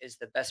discovered is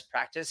the best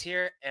practice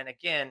here. And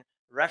again,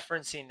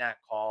 referencing that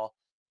call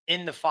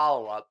in the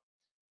follow up,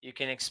 you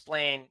can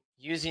explain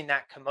using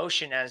that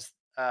commotion as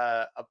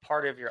a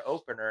part of your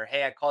opener.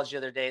 Hey, I called you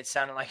the other day. It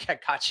sounded like I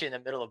caught you in the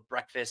middle of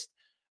breakfast.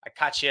 I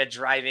caught you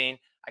driving.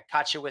 I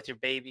caught you with your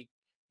baby,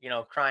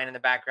 crying in the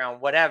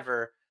background,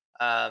 whatever.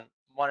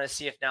 Want to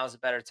see if now is a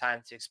better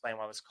time to explain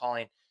why I was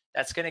calling.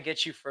 That's going to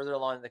get you further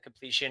along in the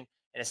completion,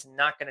 and it's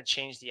not going to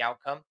change the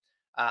outcome.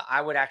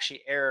 I would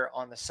actually err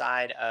on the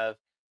side of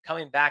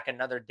coming back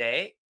another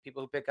day.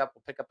 People who pick up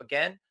will pick up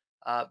again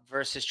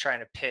versus trying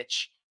to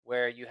pitch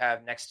where you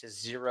have next to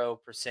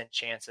 0%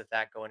 chance of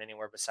that going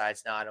anywhere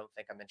besides, no, I don't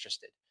think I'm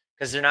interested,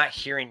 because they're not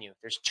hearing you.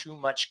 There's too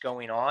much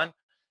going on.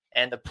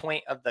 And the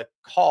point of the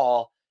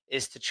call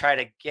is to try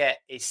to get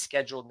a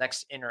scheduled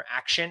next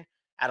interaction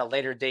at a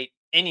later date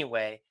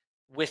anyway,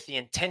 with the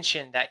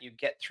intention that you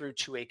get through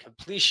to a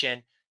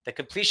completion. The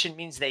completion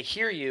means they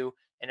hear you.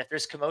 And if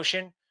there's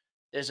commotion,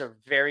 there's a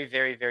very,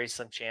 very, very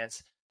slim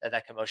chance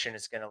that commotion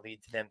is going to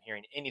lead to them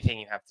hearing anything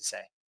you have to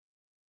say.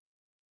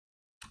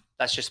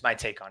 That's just my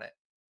take on it.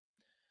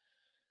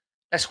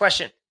 Next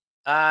question.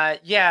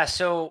 Yeah.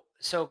 So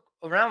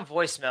around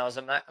voicemails,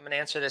 I'm going to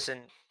answer this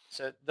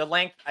so the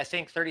length, I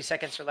think 30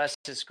 seconds or less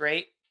is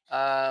great.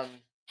 But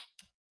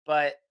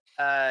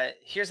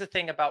here's the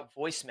thing about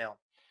voicemail.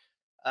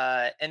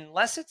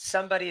 Unless it's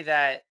somebody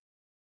that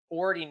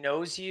already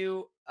knows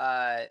you,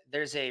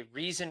 there's a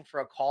reason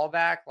for a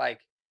callback, like,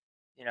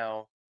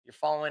 you're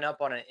following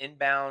up on an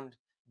inbound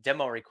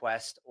demo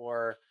request,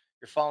 or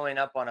you're following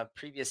up on a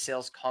previous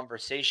sales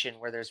conversation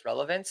where there's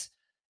relevance.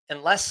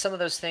 Unless some of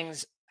those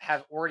things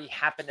have already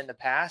happened in the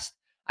past,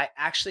 I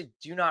actually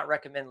do not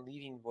recommend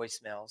leaving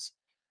voicemails.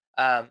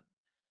 Um,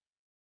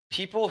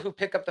 People who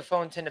pick up the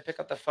phone tend to pick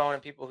up the phone,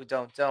 and people who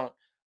don't.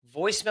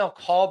 Voicemail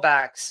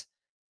callbacks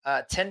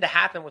tend to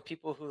happen with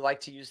people who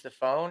like to use the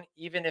phone.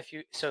 If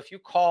you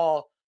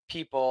call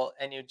people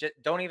and you just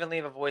don't even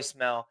leave a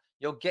voicemail,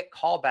 you'll get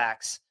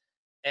callbacks.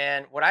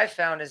 And what I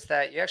found is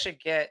that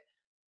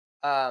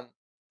um,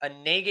 a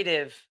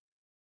negative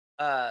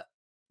uh,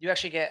 you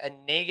actually get a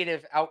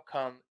negative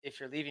outcome if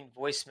you're leaving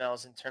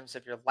voicemails in terms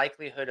of your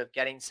likelihood of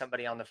getting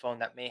somebody on the phone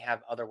that may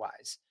have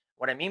otherwise.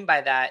 What I mean by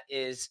that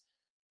is,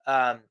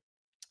 um,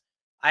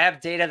 I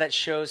have data that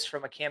shows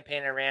from a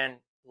campaign I ran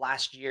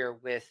last year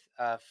with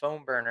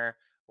Phone Burner,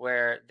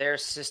 where their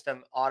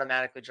system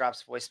automatically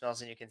drops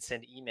voicemails and you can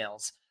send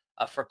emails.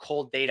 For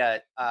cold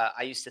data,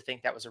 I used to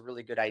think that was a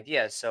really good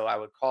idea. So I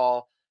would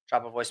call,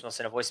 drop a voicemail,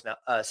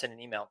 send an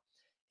email.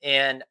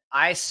 And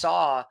I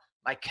saw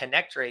my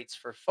connect rates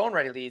for phone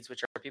ready leads,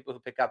 which are people who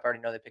pick up, already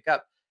know they pick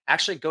up,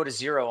 actually go to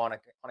zero on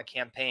a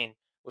campaign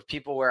with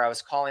people where I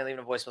was calling,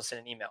 leaving a voicemail,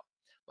 send an email.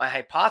 My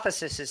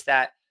hypothesis is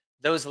that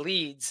those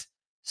leads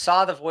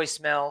saw the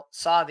voicemail,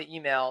 saw the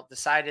email,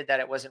 decided that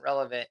it wasn't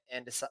relevant,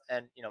 and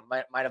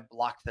might have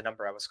blocked the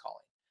number I was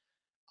calling.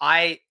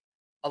 I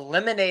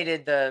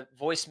eliminated the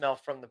voicemail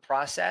from the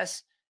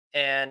process,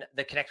 and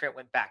the connect rate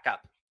went back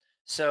up.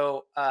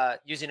 So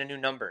using a new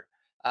number.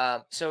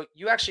 So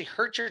you actually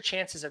hurt your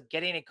chances of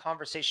getting a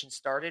conversation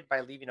started by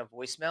leaving a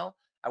voicemail.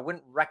 I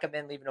wouldn't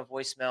recommend leaving a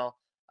voicemail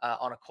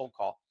on a cold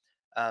call.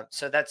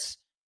 So that's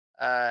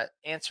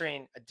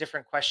answering a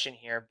different question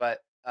here.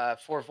 But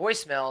for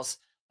voicemails,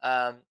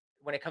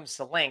 when it comes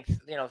to length,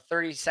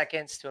 30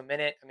 seconds to a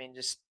minute, I mean,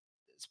 just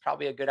it's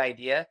probably a good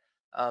idea.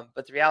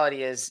 But the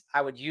reality is,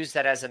 I would use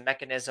that as a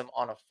mechanism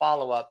on a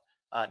follow up,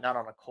 not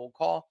on a cold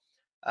call.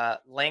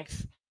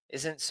 Length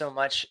isn't so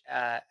much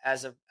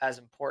as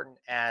important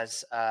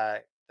as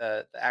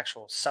the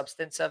actual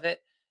substance of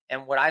it.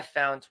 And what I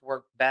found to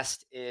work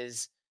best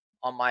is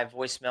on my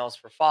voicemails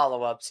for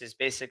follow ups is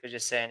basically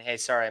just saying, "Hey,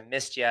 sorry, I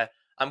missed you.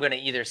 I'm going to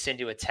either send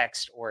you a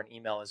text or an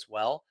email as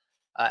well."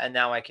 And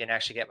now I can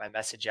actually get my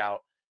message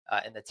out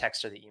in the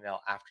text or the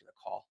email after the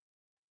call.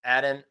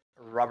 Adam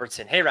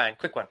Robertson. Hey, Ryan,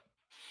 quick one.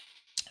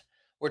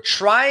 We're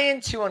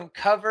trying to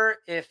uncover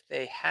if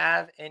they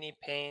have any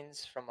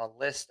pains from a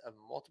list of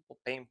multiple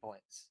pain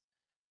points.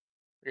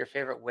 What are your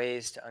favorite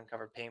ways to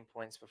uncover pain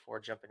points before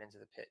jumping into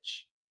the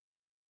pitch?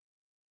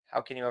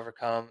 How can you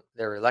overcome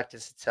their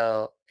reluctance to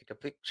tell a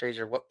complete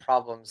stranger what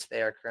problems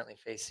they are currently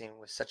facing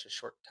with such a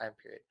short time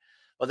period?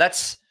 Well,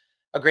 that's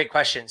a great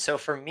question. So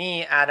for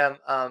me, Adam,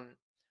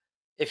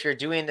 if you're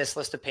doing this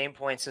list of pain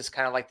points, it's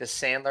kind of like the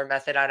Sandler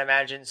method, I'd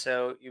imagine.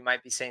 So you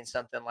might be saying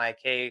something like,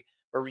 "Hey,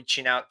 we're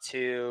reaching out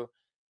to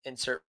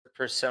insert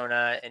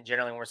persona, and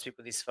generally when we speak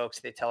with these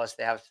folks, they tell us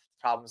they have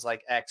problems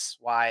like X,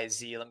 Y,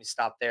 Z. Let me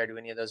stop there. Do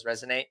any of those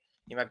resonate?"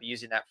 You might be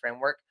using that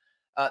framework.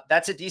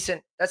 That's a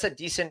decent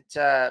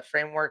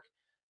framework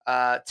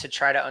to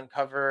try to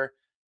uncover.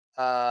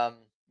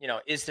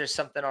 Is there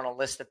something on a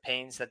list of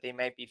pains that they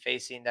might be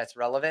facing that's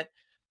relevant?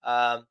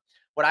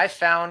 What I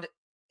found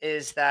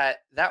is that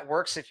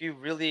works if you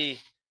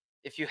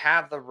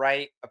have the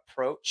right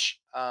approach.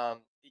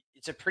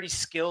 It's a pretty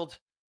skilled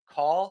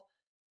call.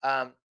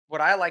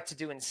 What I like to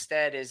do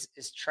instead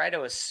is try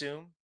to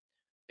assume,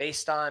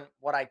 based on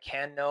what I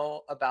can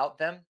know about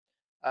them,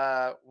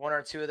 one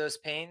or two of those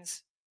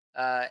pains,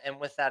 and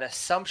with that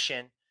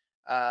assumption,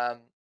 um,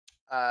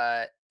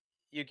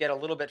 you get a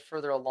little bit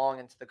further along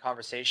into the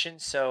conversation.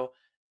 So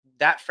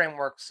that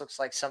framework looks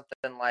like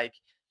something like,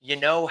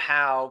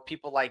 how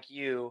people like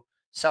you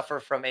suffer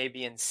from A,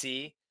 B, and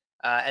C,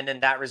 and then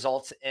that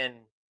results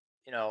in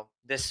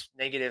this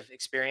negative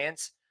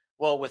experience.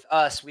 Well, with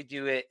us, we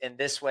do it in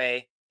this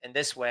way,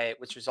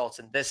 which results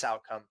in this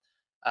outcome.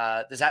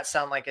 Does that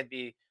sound like it'd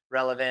be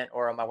relevant,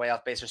 or am I way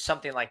off base, or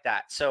something like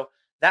that? So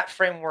that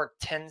framework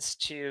tends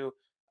to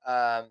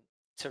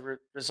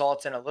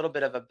result in a little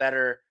bit of a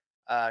better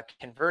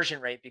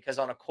conversion rate, because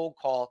on a cold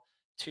call,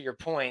 to your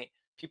point,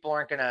 people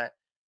they're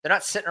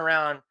not sitting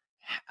around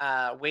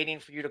waiting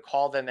for you to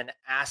call them and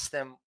ask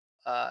them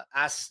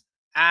ask.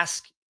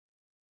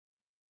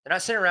 They're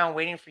not sitting around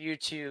waiting for you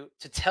to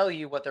tell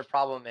you what their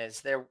problem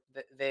is.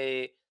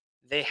 They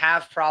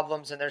have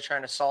problems and they're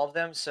trying to solve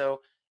them.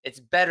 So it's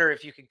better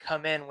if you could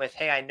come in with,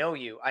 "Hey, I know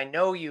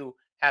you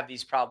have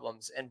these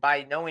problems, and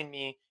by knowing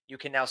me, you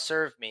can now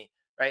serve me,"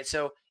 right?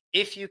 So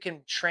if you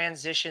can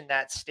transition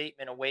that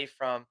statement away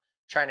from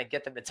trying to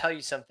get them to tell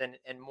you something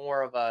and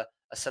more of a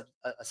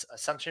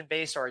assumption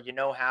based, or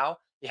how,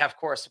 yeah, of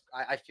course,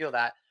 I feel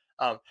that.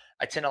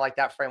 I tend to like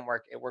that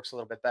framework. It works a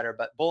little bit better,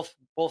 but both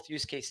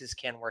use cases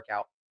can work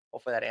out.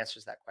 Hopefully that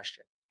answers that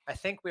question. I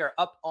think we are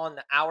up on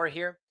the hour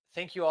here.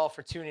 Thank you all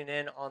for tuning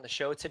in on the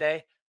show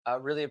today.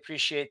 Really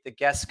appreciate the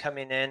guests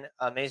coming in.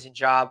 Amazing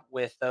job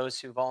with those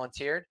who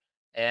volunteered.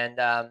 And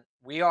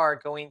we are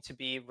going to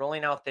be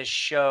rolling out this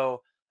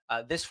show.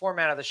 This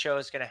format of the show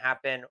is going to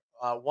happen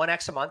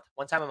 1x a month,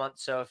 one time a month.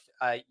 So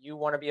if you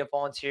want to be a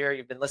volunteer,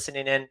 you've been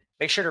listening in,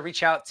 make sure to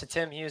reach out to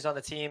Tim Hughes on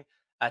the team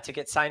to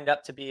get signed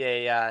up to be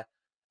a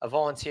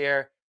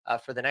volunteer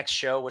for the next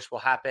show, which will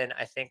happen,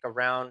 I think,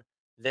 around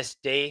this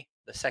day,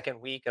 the second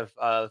week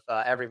of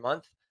every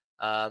month.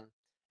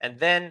 And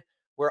then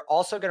we're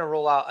also going to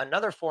roll out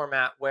another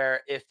format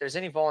where if there's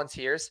any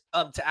volunteers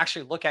to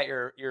actually look at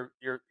your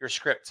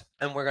script,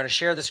 and we're going to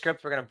share the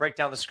script. We're going to break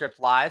down the script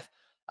live.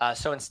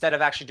 So instead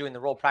of actually doing the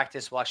role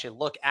practice, we'll actually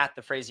look at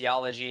the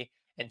phraseology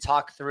and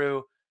talk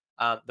through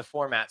the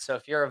format. So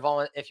if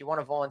if you want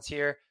to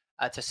volunteer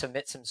to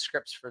submit some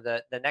scripts for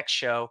the next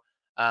show,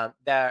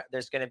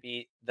 there's going to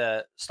be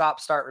the stop,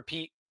 start,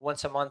 repeat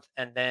once a month,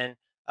 and then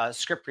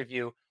script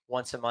review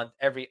once a month.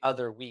 Every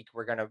other week,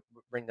 we're going to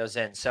bring those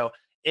in. So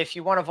if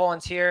you want to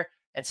volunteer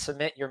and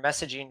submit your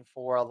messaging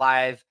for a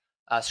live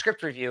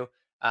script review,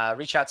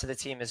 reach out to the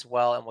team as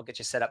well, and we'll get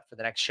you set up for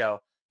the next show.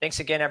 Thanks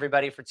again,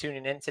 everybody, for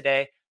tuning in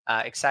today.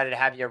 Excited to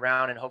have you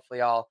around, and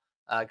hopefully all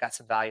got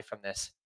some value from this.